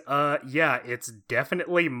say is, yeah, it's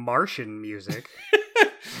definitely Martian music.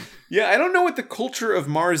 Yeah, I don't know what the culture of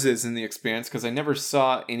Mars is in The Expanse, because I never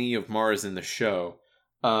saw any of Mars in the show.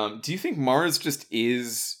 Do you think Mars just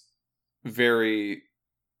is very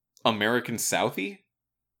American Southy?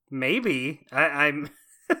 Maybe. I'm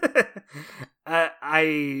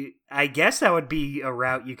I guess that would be a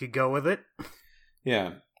route you could go with it.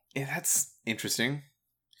 Yeah, that's interesting.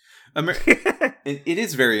 It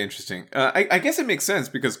is very interesting. I guess it makes sense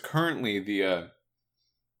because currently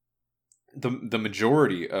the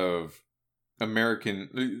majority of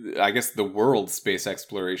American, I guess the world space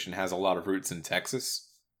exploration has a lot of roots in Texas.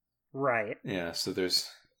 Right. Yeah, so there's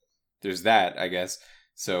that, I guess.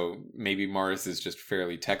 So maybe Mars is just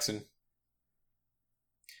fairly Texan.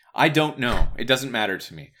 I don't know. It doesn't matter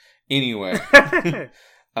to me. Anyway,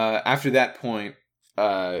 after that point,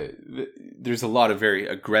 there's a lot of very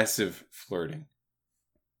aggressive flirting.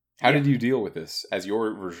 How did you deal with this as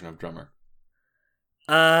your version of drummer?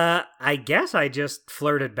 I guess I just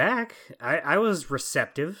flirted back. I was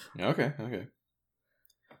receptive. Okay.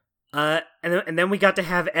 And then we got to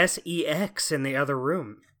have SEX in the other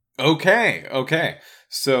room. Okay.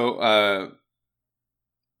 So,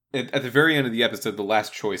 at the very end of the episode, the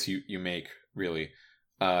last choice you make, really,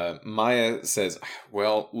 Maya says,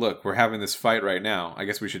 well, look, we're having this fight right now. I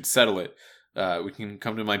guess we should settle it. We can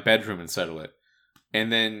come to my bedroom and settle it.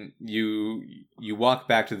 And then you walk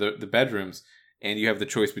back to the bedrooms, and you have the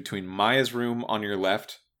choice between Maya's room on your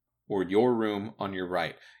left or your room on your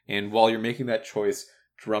right. And while you're making that choice,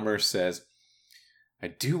 Drummer says, I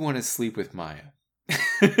do want to sleep with Maya.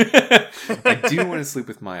 I do want to sleep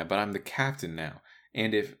with Maya, but I'm the captain now.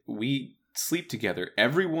 And if we sleep together,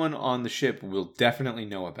 everyone on the ship will definitely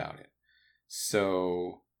know about it.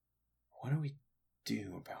 So, what do we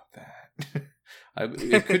do about that?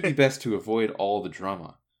 It could be best to avoid all the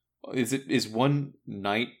drama. Is one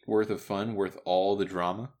night worth of fun worth all the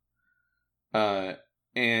drama?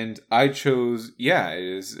 And I chose, it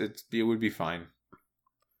is. It would be fine.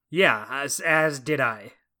 Yeah, as did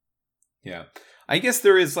I. Yeah. I guess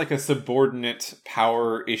there is like a subordinate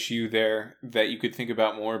power issue there that you could think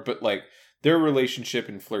about more, but like their relationship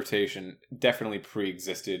and flirtation definitely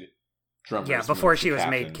pre-existed Drummer's Yeah, before she was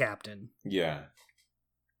captain. made captain. Yeah.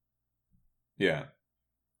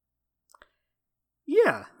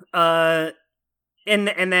 And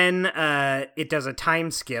then it does a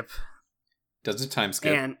time skip. And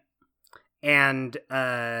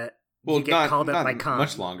you get called up by Khan.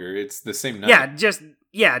 Much longer. It's the same night. Just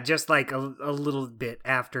like a little bit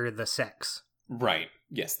after the sex. Right.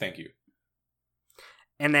 Yes, thank you.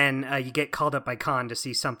 And then you get called up by Khan to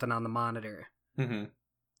see something on the monitor. Mm-hmm.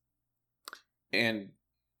 And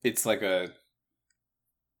it's like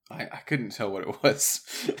I couldn't tell what it was.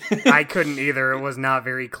 I couldn't either. It was not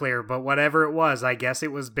very clear, but whatever it was, I guess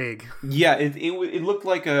it was big. Yeah, it looked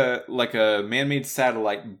like a man-made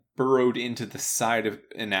satellite burrowed into the side of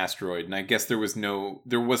an asteroid, and I guess there was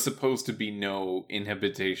supposed to be no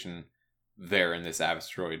inhabitation there in this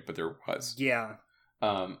asteroid, but there was. Yeah.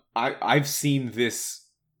 I've seen this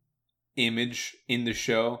image in the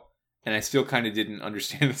show, and I still kind of didn't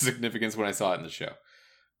understand the significance when I saw it in the show.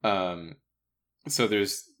 So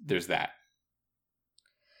there's that.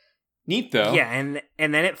 Neat though. Yeah, and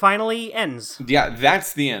then it finally ends. Yeah,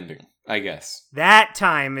 that's the ending, I guess. That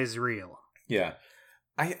time is real. Yeah.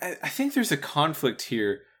 I think there's a conflict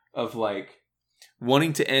here of like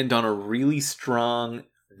wanting to end on a really strong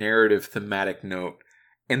narrative thematic note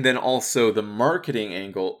And then also the marketing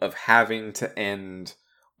angle of having to end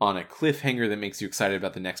on a cliffhanger that makes you excited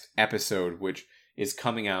about the next episode, which is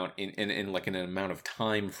coming out in like an amount of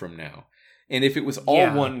time from now. And if it was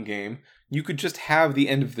all one game, you could just have the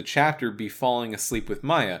end of the chapter be falling asleep with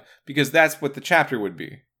Maya, because that's what the chapter would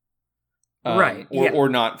be. Right. Or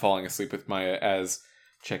not falling asleep with Maya, as,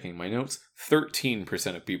 checking my notes,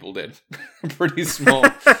 13% of people did. Pretty small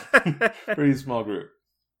group.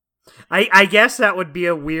 I guess that would be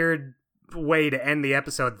a weird way to end the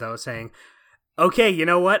episode, though, saying, okay, you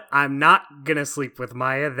know what? I'm not gonna sleep with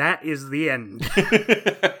Maya. That is the end.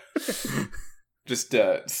 Just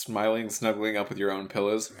smiling, snuggling up with your own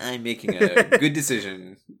pillows. I'm making a good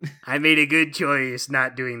decision. I made a good choice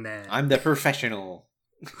not doing that. I'm the professional.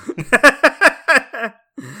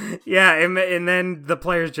 Yeah, and then the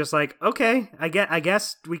player's just like, okay, I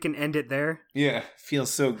guess we can end it there. Yeah,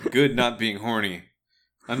 feels so good not being horny.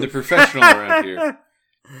 I'm the professional around here.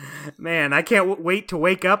 Man, I can't wait to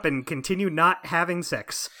wake up and continue not having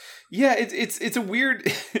sex. Yeah, it's a weird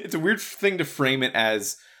thing to frame it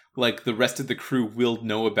as, like, the rest of the crew will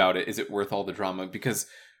know about it. Is it worth all the drama? Because,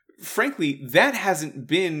 frankly, that hasn't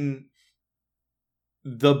been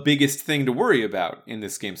the biggest thing to worry about in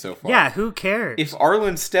this game so far. Yeah, who cares? If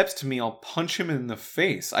Arlen steps to me, I'll punch him in the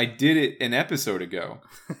face. I did it an episode ago.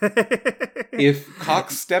 If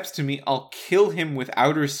Cox steps to me, I'll kill him with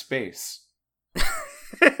outer space.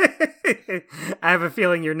 I have a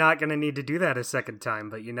feeling you're not going to need to do that a second time,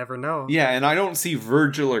 but you never know. Yeah, and I don't see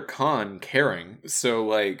Virgil or Khan caring, so,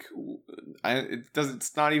 like,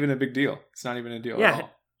 it's not even a big deal. It's not even a deal at all.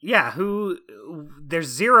 Yeah, there's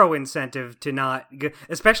zero incentive to not,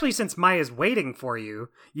 especially since Maya's waiting for you.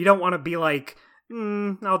 You don't want to be like,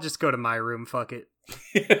 I'll just go to my room, fuck it.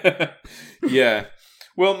 Yeah.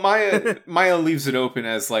 Well, Maya leaves it open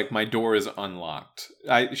as, like, my door is unlocked.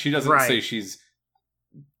 She doesn't say she's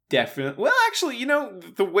definite. Well, actually, you know,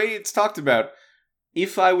 the way it's talked about,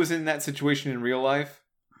 if I was in that situation in real life,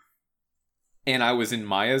 and I was in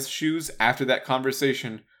Maya's shoes after that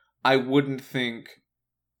conversation, I wouldn't think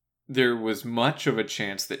there was much of a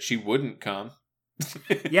chance that she wouldn't come.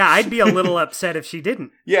 Yeah, I'd be a little upset if she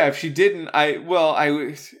didn't. Yeah, if she didn't, it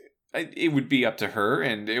would be up to her,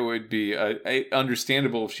 and it would be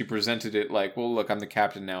understandable if she presented it like, well, look, I'm the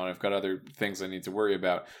captain now, and I've got other things I need to worry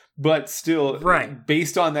about. But still,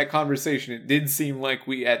 based on that conversation, it did seem like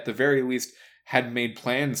we, at the very least, had made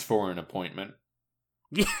plans for an appointment.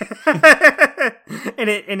 Yeah. and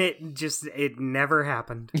it never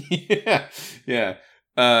happened. Yeah.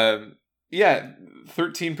 13%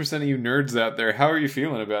 of you nerds out there, how are you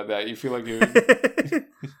feeling about that? You feel like you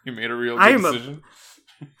made a real good decision?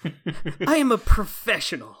 I am a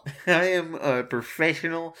professional. I am a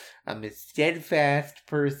professional. I'm a steadfast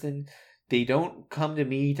person. They don't come to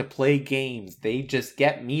me to play games. They just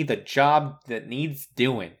get me the job that needs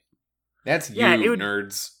doing. That's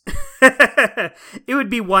nerds. It would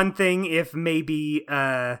be one thing if maybe,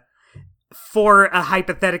 for a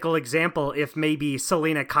hypothetical example, if maybe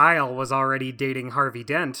Selena Kyle was already dating Harvey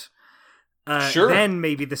Dent. Sure. Then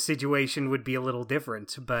maybe the situation would be a little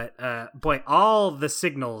different. But, boy, all the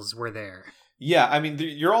signals were there. Yeah, I mean,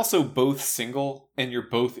 you're also both single, and you're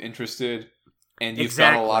both interested, and you've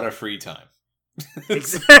got a lot of free time.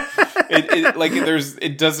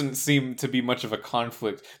 It doesn't seem to be much of a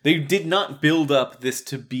conflict. They did not build up this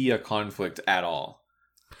to be a conflict at all.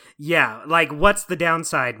 Yeah, like, what's the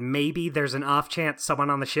downside? Maybe there's an off chance someone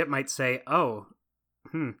on the ship might say,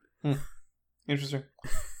 Interesting.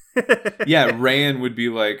 Yeah, Ryan would be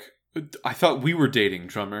like, I thought we were dating,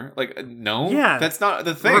 drummer. Like, no, that's not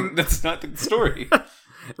the thing. That's not the story.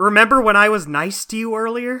 Remember when I was nice to you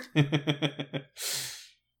earlier?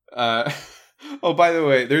 Oh, by the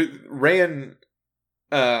way, Ryan.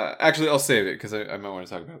 Actually, I'll save it because I might want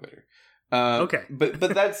to talk about it later. Okay, but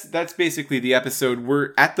that's basically the episode.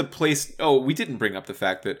 We're at the place. Oh, we didn't bring up the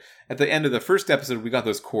fact that at the end of the first episode we got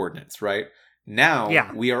those coordinates, right?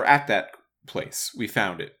 Now we are at that place. We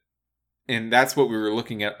found it, and that's what we were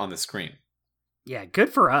looking at on the screen. Yeah,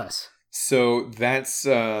 good for us. So that's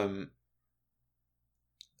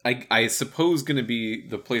I suppose going to be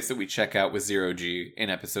the place that we check out with 0G in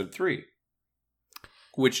episode 3.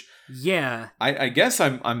 Which I guess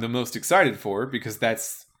I'm the most excited for, because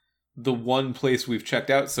that's the one place we've checked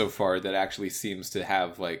out so far that actually seems to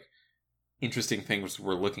have, like, interesting things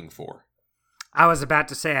we're looking for. I was about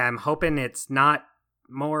to say, I'm hoping it's not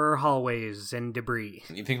more hallways and debris.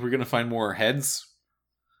 You think we're going to find more heads?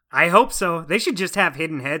 I hope so. They should just have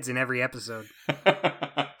hidden heads in every episode.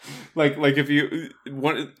 like if you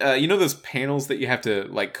want, you know those panels that you have to,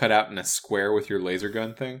 like, cut out in a square with your laser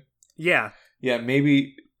gun thing? Yeah. Yeah,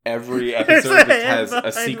 maybe every episode just has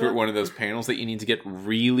a secret one of those panels that you need to get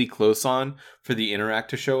really close on for the interact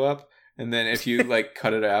to show up. And then if you like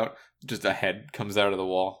cut it out, just a head comes out of the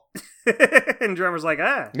wall. And Drummer's like,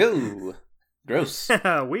 Ooh, gross.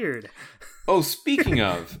 Weird. Oh, speaking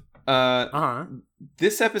of,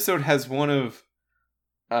 this episode has one of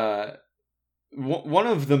the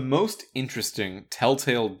most interesting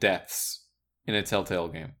Telltale deaths in a Telltale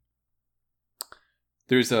game.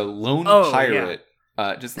 There's a lone pirate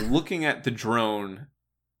just looking at the drone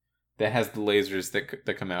that has the lasers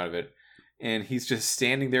that come out of it, and he's just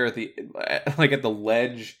standing there at the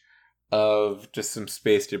ledge of just some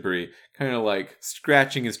space debris, kind of like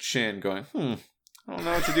scratching his chin, going, I don't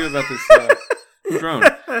know what to do about this drone.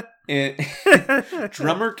 And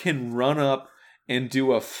Drummer can run up and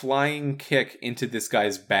do a flying kick into this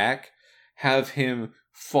guy's back, have him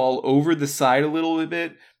fall over the side a little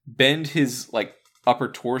bit, bend his like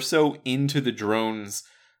upper torso into the drone's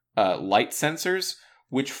light sensors,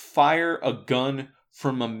 which fire a gun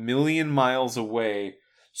from 1,000,000 miles away,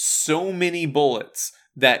 so many bullets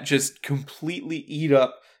that just completely eat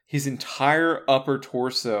up his entire upper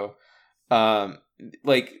torso.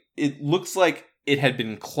 Like, it looks like it had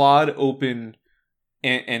been clawed open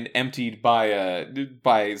and emptied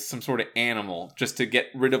by some sort of animal, just to get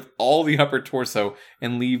rid of all the upper torso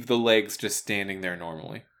and leave the legs just standing there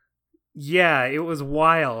normally. Yeah, it was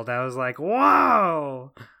wild. I was like,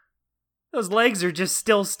 wow! Those legs are just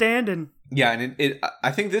still standing. Yeah, and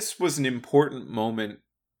I think this was an important moment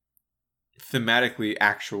thematically,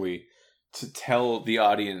 actually, to tell the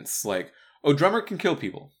audience, like, oh, Drummer can kill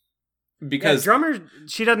people. Because Drummer,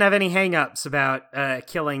 she doesn't have any hang-ups about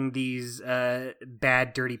killing these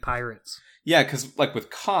bad, dirty pirates. Yeah, because, like, with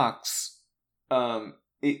Cox, even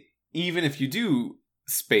if you do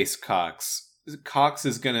space Cox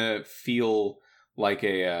is gonna feel like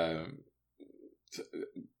a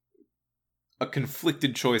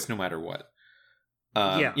conflicted choice no matter what.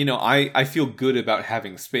 You know, I feel good about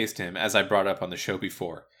having spaced him, as I brought up on the show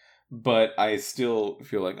before, but I still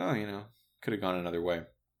feel like, oh, you know, could have gone another way.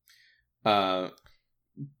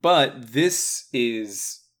 But this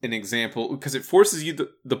is an example, because it forces you,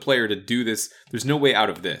 the player, to do this. There's no way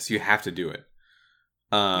out of this. You have to do it.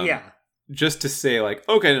 Just to say, like,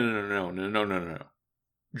 okay, no.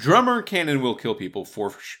 Drummer can and will kill people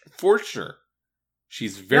for sure.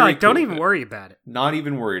 She's very don't even worry about it. Not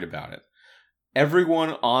even worried about it.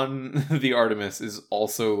 Everyone on the Artemis is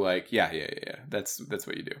also like, yeah. That's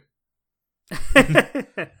what you do.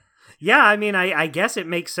 Yeah, I mean, I guess it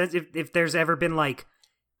makes sense if there's ever been, like,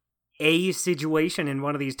 a situation in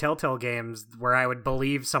one of these Telltale games where I would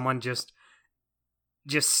believe someone just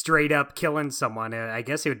straight up killing someone. I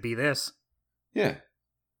guess it would be this. Yeah.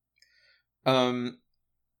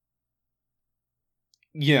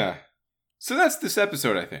 Yeah. So that's this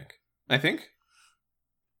episode, I think.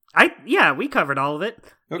 We covered all of it.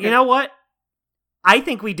 Okay. You know what? I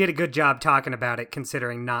think we did a good job talking about it,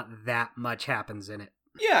 considering not that much happens in it.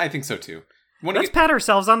 Yeah, I think so too. Let's pat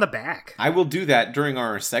ourselves on the back. I will do that during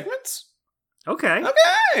our segments.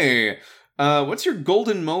 Okay. What's your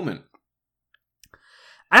golden moment?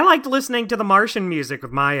 I liked listening to the Martian music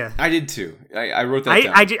with Maya. I did too. I wrote that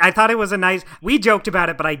down. I thought it was a nice... We joked about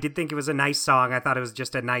it, but I did think it was a nice song. I thought it was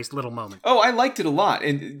just a nice little moment. Oh, I liked it a lot.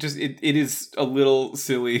 And it is a little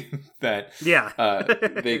silly that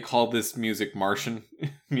they call this music Martian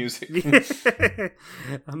music.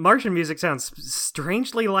 Martian music sounds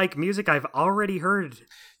strangely like music I've already heard.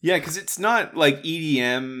 Yeah, because it's not like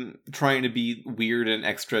EDM trying to be weird and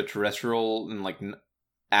extraterrestrial and like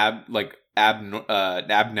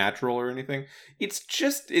abnatural or anything. It's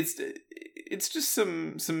just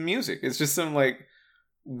some music. It's just some like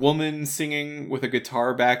woman singing with a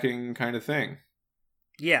guitar backing kind of thing.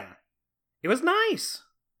 Yeah, it was nice.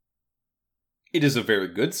 It is a very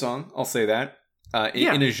good song, I'll say that.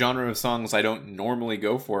 In a genre of songs I don't normally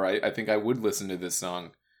go for, I think I would listen to this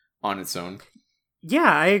song on its own.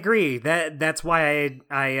 Yeah, I agree. That's why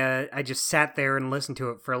I just sat there and listened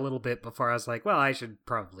to it for a little bit before I was like, well, I should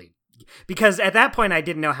probably, because at that point I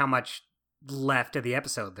didn't know how much left of the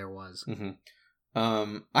episode there was.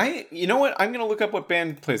 Mm-hmm. You know what? I'm gonna look up what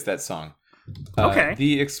band plays that song. Okay.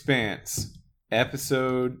 The Expanse,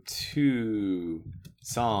 episode 2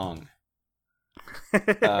 song.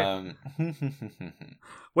 Wouldn't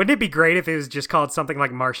it be great if it was just called something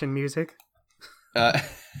like Martian music?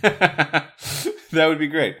 That would be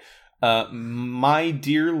great. My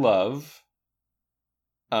Dear Love.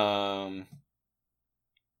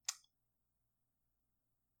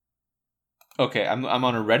 Okay, I'm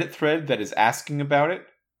on a Reddit thread that is asking about it.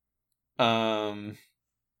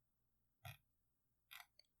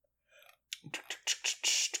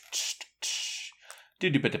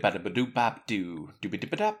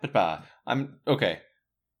 I'm okay.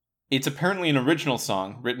 It's apparently an original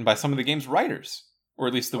song written by some of the game's writers, or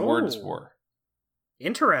at least the words were.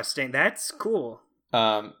 Interesting. That's cool.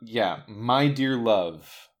 Yeah, My Dear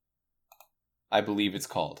Love, I believe it's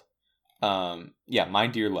called. Yeah, My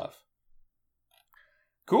Dear Love.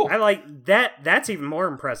 Cool. I like that. That's even more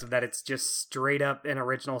impressive that it's just straight up an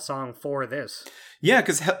original song for this. Yeah,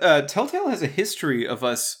 because Telltale has a history of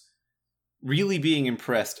us really being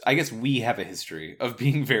impressed. I guess we have a history of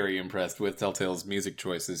being very impressed with Telltale's music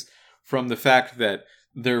choices from the fact that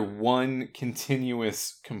their one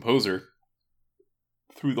continuous composer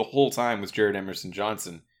through the whole time was Jared Emerson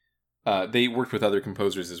Johnson. They worked with other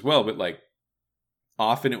composers as well, but like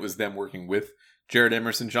often it was them working with Jared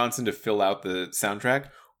Emerson Johnson to fill out the soundtrack,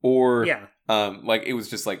 or like it was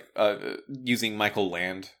just like using Michael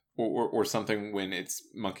Land or something when it's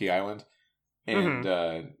Monkey Island, and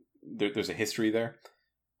there's a history there.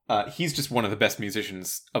 He's just one of the best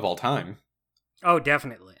musicians of all time. Oh,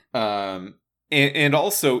 definitely. And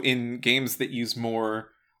also in games that use more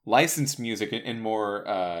licensed music and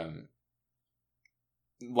more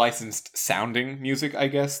licensed sounding music, I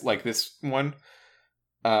guess, like this one,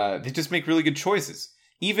 they just make really good choices.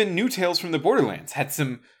 Even New Tales from the Borderlands had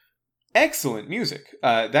some excellent music.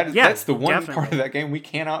 That's the one part of that game we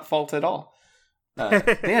cannot fault at all.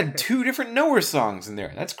 They had 2 different Nowhere songs in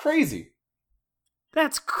there. That's crazy.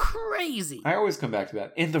 That's crazy. I always come back to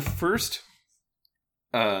that. And the first,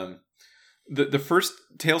 the first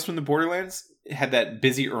Tales from the Borderlands had that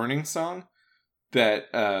Busy Earning song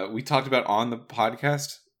that we talked about on the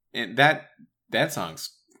podcast, and that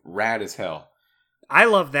song's rad as hell. I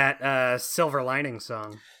love that Silver Lining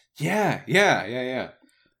song. Yeah.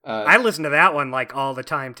 I listen to that one like all the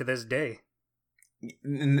time to this day.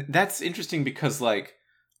 And that's interesting because like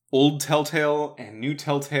old Telltale and new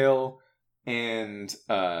Telltale and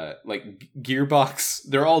like Gearbox,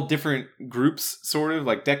 they're all different groups, sort of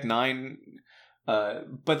like Deck 9,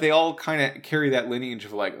 but they all kind of carry that lineage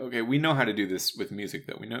of like, okay, we know how to do this with music,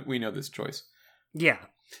 though. We know this choice. Yeah.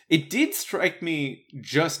 It did strike me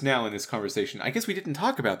just now in this conversation, I guess we didn't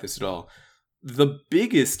talk about this at all, the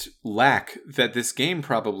biggest lack that this game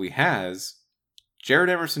probably has, Jared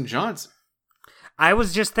Emerson Johnson. I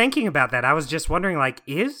was just thinking about that. I was just wondering, like,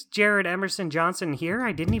 is Jared Emerson Johnson here?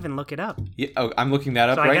 I didn't even look it up. Yeah, I'm looking that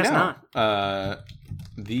up so right I guess now. Not.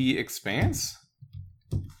 The Expanse?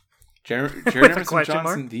 Jared Emerson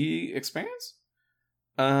Johnson, The Expanse?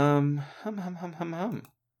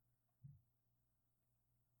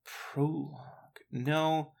 Prologue.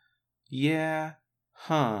 No. Yeah.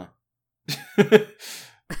 Huh.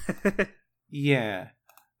 Yeah.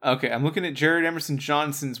 Okay, I'm looking at Jared Emerson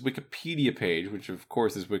Johnson's Wikipedia page, which of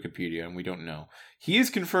course is Wikipedia, and we don't know. He is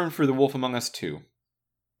confirmed for The Wolf Among Us 2.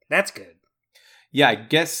 That's good. Yeah, I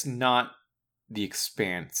guess not The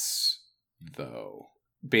Expanse, though,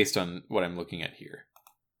 based on what I'm looking at here.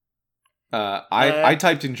 I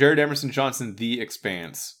typed in Jared Emerson Johnson, The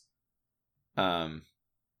Expanse. And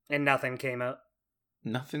nothing came up.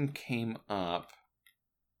 Nothing came up.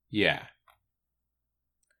 Yeah.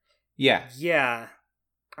 Yeah.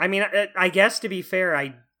 I mean, I guess to be fair,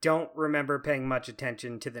 I don't remember paying much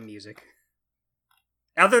attention to the music.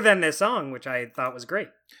 Other than this song, which I thought was great.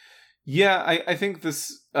 Yeah, I think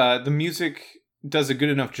this the music does a good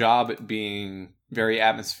enough job at being very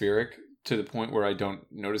atmospheric to the point where I don't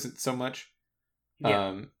notice it so much.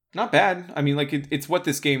 Yeah. Not bad. I mean, like, it's what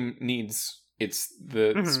this game needs. It's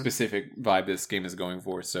the specific vibe this game is going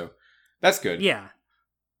for, so that's good. Yeah.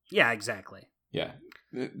 Yeah, exactly. Yeah.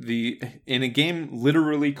 In a game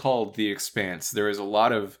literally called The Expanse, there is a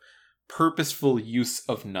lot of purposeful use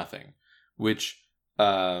of nothing, which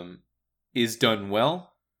is done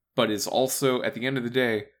well, but is also, at the end of the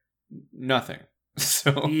day, nothing.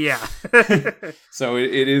 So yeah. So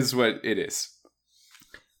it is what it is.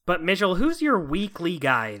 But Mitchell, who's your weekly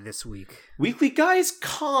guy this week? Weekly guy is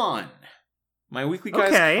Khan. My weekly guy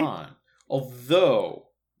is Khan. Although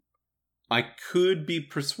I could be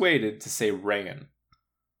persuaded to say Rayan.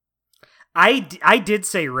 I did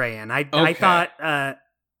say Rayan.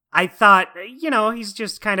 I thought, you know, he's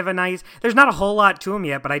just kind of a nice... There's not a whole lot to him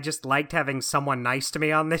yet, but I just liked having someone nice to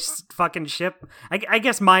me on this fucking ship. I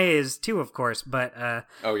guess Maya is too, of course, but...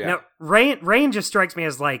 oh, yeah. No, Rayan just strikes me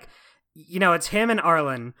as like, you know, it's him and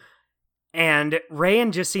Arlen, and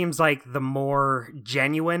Rayan just seems like the more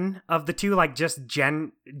genuine of the two, like just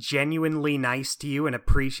genuinely nice to you and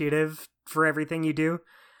appreciative for everything you do.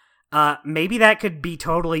 Maybe that could be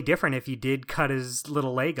totally different if you did cut his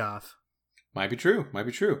little leg off. Might be true.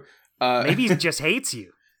 Maybe he just hates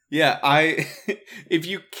you. Yeah, if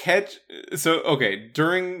you catch,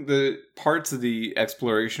 during the parts of the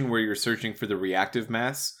exploration where you're searching for the reactive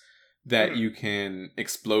mass that you can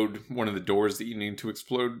explode one of the doors that you need to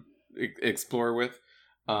explore with,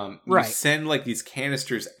 you send like these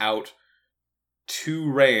canisters out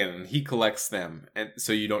to Ryan, and he collects them, and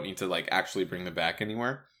so you don't need to like actually bring them back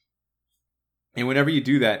anywhere. And whenever you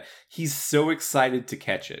do that, he's so excited to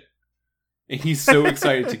catch it. And he's so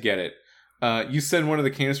excited to get it. You send one of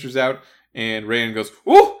the canisters out, and Ryan goes,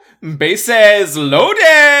 "Ooh, bases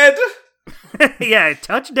loaded!" Yeah,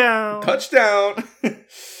 touchdown! Touchdown!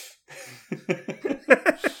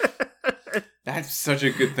 That's such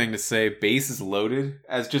a good thing to say. Bases loaded,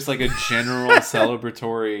 as just like a general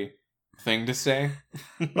celebratory thing to say.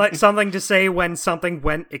 Like something to say when something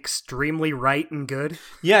went extremely right and good.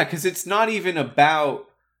 Yeah, because it's not even about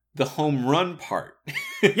the home run part.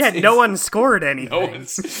 No one scored anything. No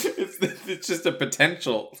it's just a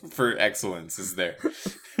potential for excellence is there.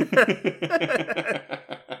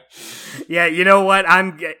 Yeah, you know what?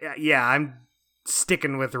 I'm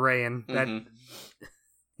sticking with Ryan. That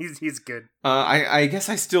he's good. I guess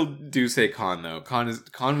I still do say Khan though.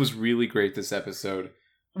 Khan was really great this episode.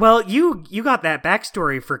 Well, you got that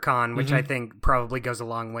backstory for Khan, which I think probably goes a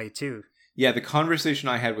long way, too. Yeah, the conversation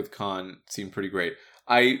I had with Khan seemed pretty great.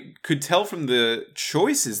 I could tell from the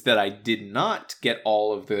choices that I did not get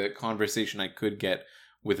all of the conversation I could get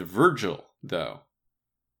with Virgil, though.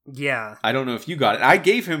 Yeah. I don't know if you got it. I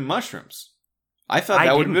gave him mushrooms. I thought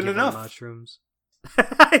that would have been enough. Mushrooms.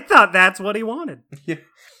 I thought that's what he wanted. Yeah.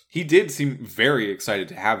 He did seem very excited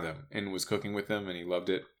to have them and was cooking with them, and he loved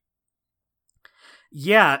it.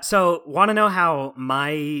 Yeah, so want to know how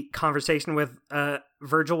my conversation with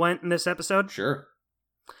Virgil went in this episode? Sure.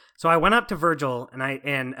 So I went up to Virgil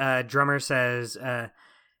and Drummer says,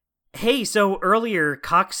 "Hey, so earlier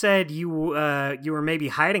Cox said you were maybe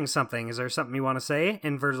hiding something. Is there something you want to say?"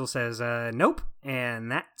 And Virgil says, "Nope," and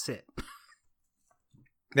that's it.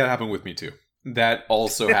 That happened with me too. That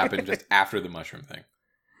also happened just after the mushroom thing.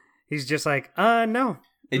 He's just like, no.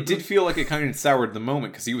 It did feel like it kind of soured the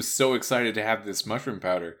moment because he was so excited to have this mushroom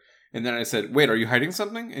powder. And then I said, "Wait, are you hiding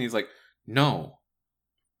something?" And he's like, "No."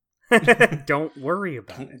 Don't worry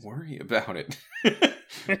about it. Don't worry about it.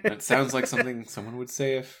 That sounds like something someone would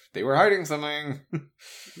say if they were hiding something.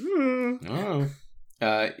 Oh.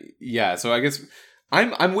 Yeah, so I guess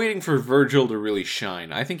I'm waiting for Virgil to really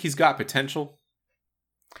shine. I think he's got potential.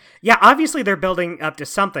 Yeah, obviously they're building up to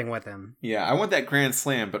something with him. Yeah, I want that grand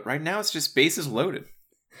slam, but right now it's just bases loaded.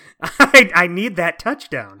 I need that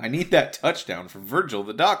touchdown. I need that touchdown for Virgil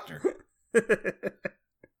the Doctor.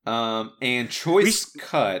 And choice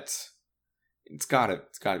cut. It's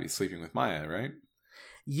gotta be Sleeping with Maya, right?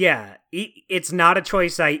 Yeah, it's not a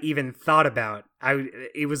choice I even thought about.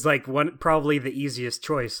 It was like probably the easiest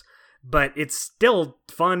choice, but it's still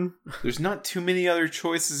fun. There's not too many other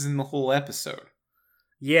choices in the whole episode.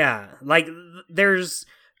 Yeah, like there's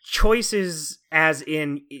choices as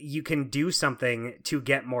in you can do something to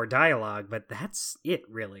get more dialogue, but that's it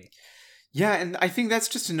really. Yeah, and I think that's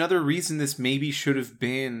just another reason this maybe should have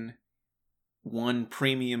been one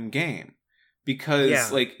premium game.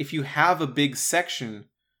 Because like if you have a big section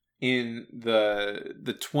in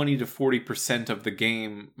the 20 to 40% of the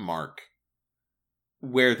game mark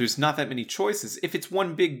where there's not that many choices, if it's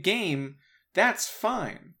one big game, that's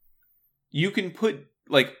fine. You can put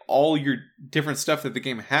like all your different stuff that the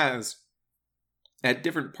game has at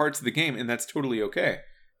different parts of the game, and that's totally okay.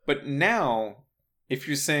 But now, if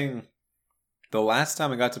you're saying the last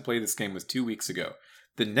time I got to play this game was 2 weeks ago,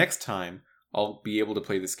 the next time I'll be able to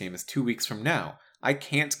play this game is 2 weeks from now. I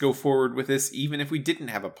can't go forward with this even if we didn't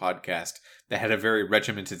have a podcast that had a very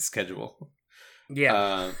regimented schedule.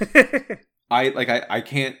 Yeah. I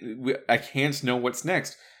can't know what's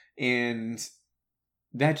next. And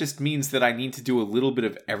that just means that I need to do a little bit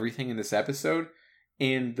of everything in this episode.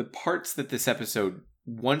 And the parts that this episode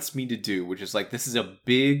wants me to do, which is like, this is a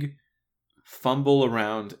big fumble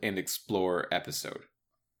around and explore episode.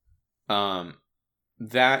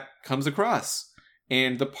 That comes across.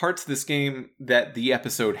 And the parts of this game that the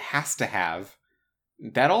episode has to have,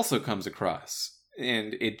 that also comes across.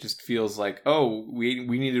 And it just feels like, oh, we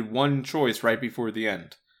needed one choice right before the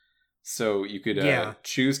end. So you could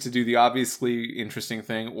choose to do the obviously interesting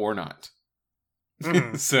thing or not.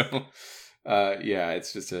 Mm. So,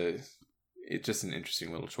 it's just an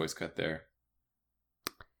interesting little choice cut there.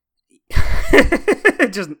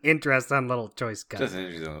 Just an interesting little choice cut. Just an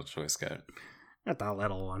interesting little choice cut. Not that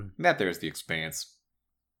little one. That there's the Expanse.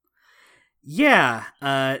 Yeah,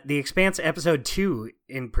 the Expanse episode 2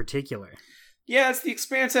 in particular. Yeah, it's the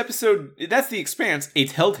Expanse episode. That's the Expanse. A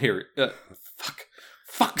Telltale.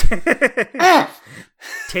 Fuck. Ah!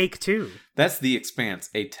 Take 2. That's The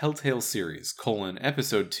Expanse, a Telltale series,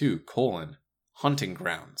 episode 2, Hunting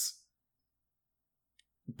Grounds.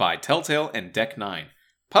 By Telltale and Deck 9.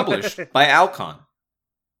 Published by Alcon.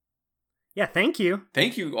 Yeah, thank you.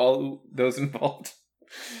 Thank you, all those involved,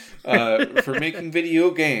 for making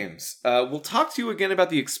video games. We'll talk to you again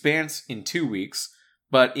about The Expanse in 2 weeks,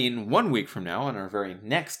 but in 1 week from now, on our very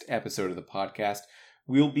next episode of the podcast,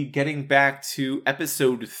 we'll be getting back to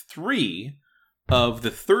episode 3 of the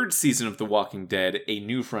 3rd season of The Walking Dead, A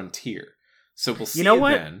New Frontier. So we'll see you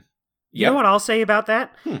then. You know what I'll say about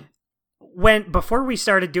that? Before we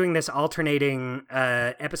started doing this alternating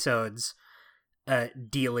episodes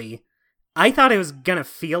dealy, I thought it was gonna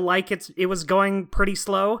feel like it was going pretty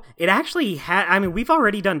slow. It actually had. I mean, we've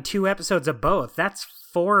already done 2 episodes of both. That's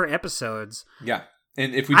 4 episodes. Yeah,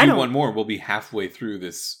 and if we do one more, we'll be halfway through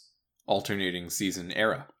this alternating season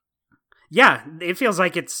era. Yeah, it feels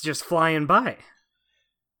like it's just flying by.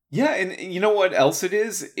 Yeah, and you know what else it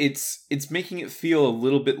is? It's making it feel a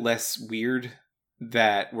little bit less weird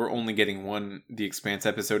that we're only getting The Expanse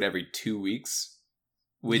episode every 2 weeks.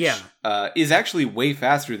 Which is actually way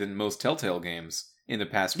faster than most Telltale games in the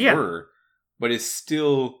past were, but is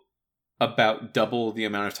still about double the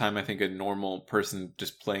amount of time I think a normal person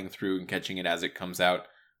just playing through and catching it as it comes out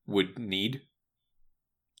would need.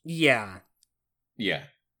 Yeah. Yeah.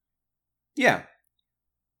 Yeah.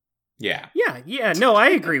 Yeah. Yeah, no, I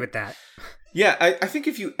agree with that. Yeah, I think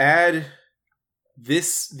if you add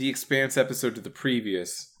The Expanse episode to the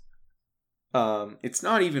previous, it's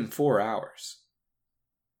not even 4 hours.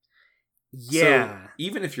 Yeah. So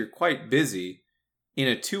even if you're quite busy, in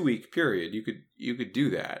a 2-week period, you could do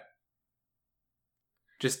that.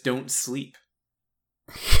 Just don't sleep.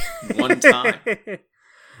 One time.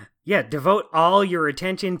 Yeah, devote all your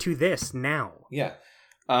attention to this now. Yeah.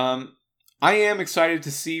 I am excited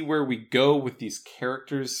to see where we go with these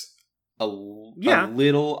characters a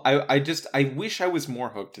little. I wish I was more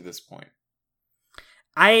hooked to this point.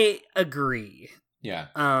 I agree. Yeah.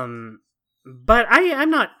 But I'm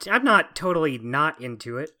not totally not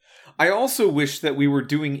into it. I also wish that we were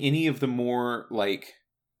doing any of the more, like,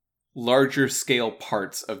 larger scale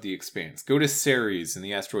parts of The Expanse. Go to Ceres in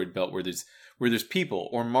the asteroid belt where there's people,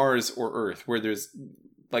 or Mars or Earth, where there's,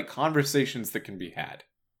 like, conversations that can be had.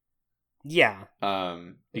 Yeah.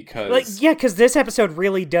 Because this episode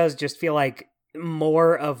really does just feel like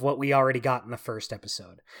more of what we already got in the first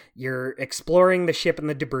episode. You're exploring the ship and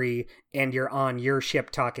the debris, and you're on your ship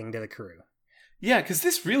talking to the crew. Yeah, because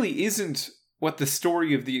this really isn't what the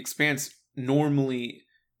story of The Expanse normally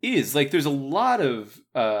is. Like, there's a lot of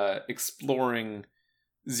exploring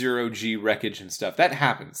zero-G wreckage and stuff. That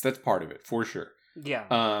happens. That's part of it, for sure.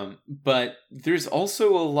 Yeah. But there's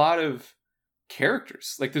also a lot of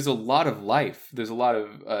characters. Like, there's a lot of life. There's a lot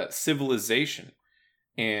of civilization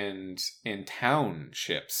and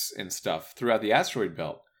townships and stuff throughout the asteroid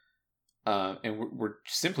belt. And we're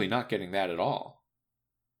simply not getting that at all.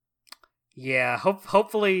 Yeah,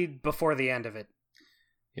 hopefully before the end of it.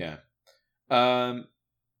 Yeah. I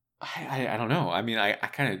don't know. I mean, I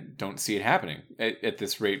kind of don't see it happening at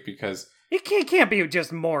this rate because... It can't be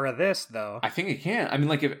just more of this, though. I think it can. I mean,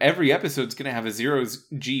 like, if every episode's going to have a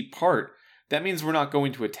zero-G part, that means we're not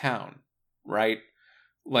going to a town, right?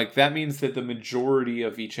 Like, that means that the majority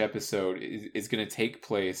of each episode is going to take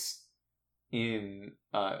place in,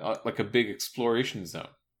 like, a big exploration zone.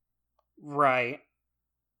 Right.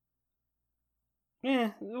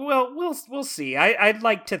 Yeah, well, we'll see. I'd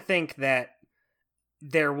like to think that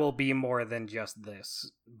there will be more than just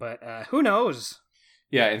this, but who knows?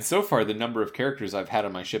 Yeah, and so far the number of characters I've had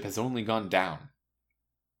on my ship has only gone down.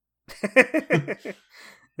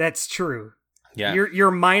 That's true. Yeah.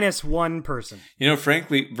 You're minus 1 person. You know,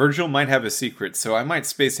 frankly, Virgil might have a secret, so I might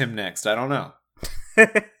space him next. I don't know.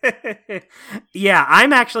 Yeah,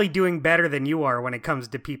 I'm actually doing better than you are when it comes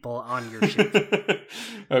to people on your ship.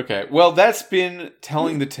 Okay, well, that's been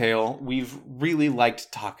Telling the Tale. We've really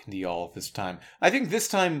liked talking to y'all this time. I think this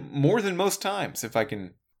time more than most times, if I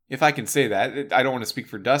can say that. I don't want to speak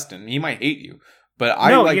for Dustin. He might hate you. But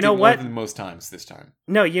I liked it more than most times this time.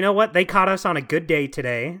 No, you know what? They caught us on a good day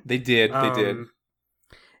today. They did. They did.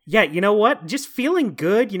 Yeah, you know what? Just feeling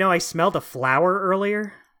good. You know, I smelled a flower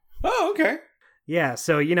earlier. Oh, okay. Yeah,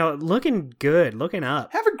 so, you know, looking good, looking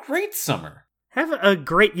up. Have a great summer. Have a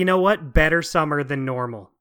great, you know what? Better summer than normal.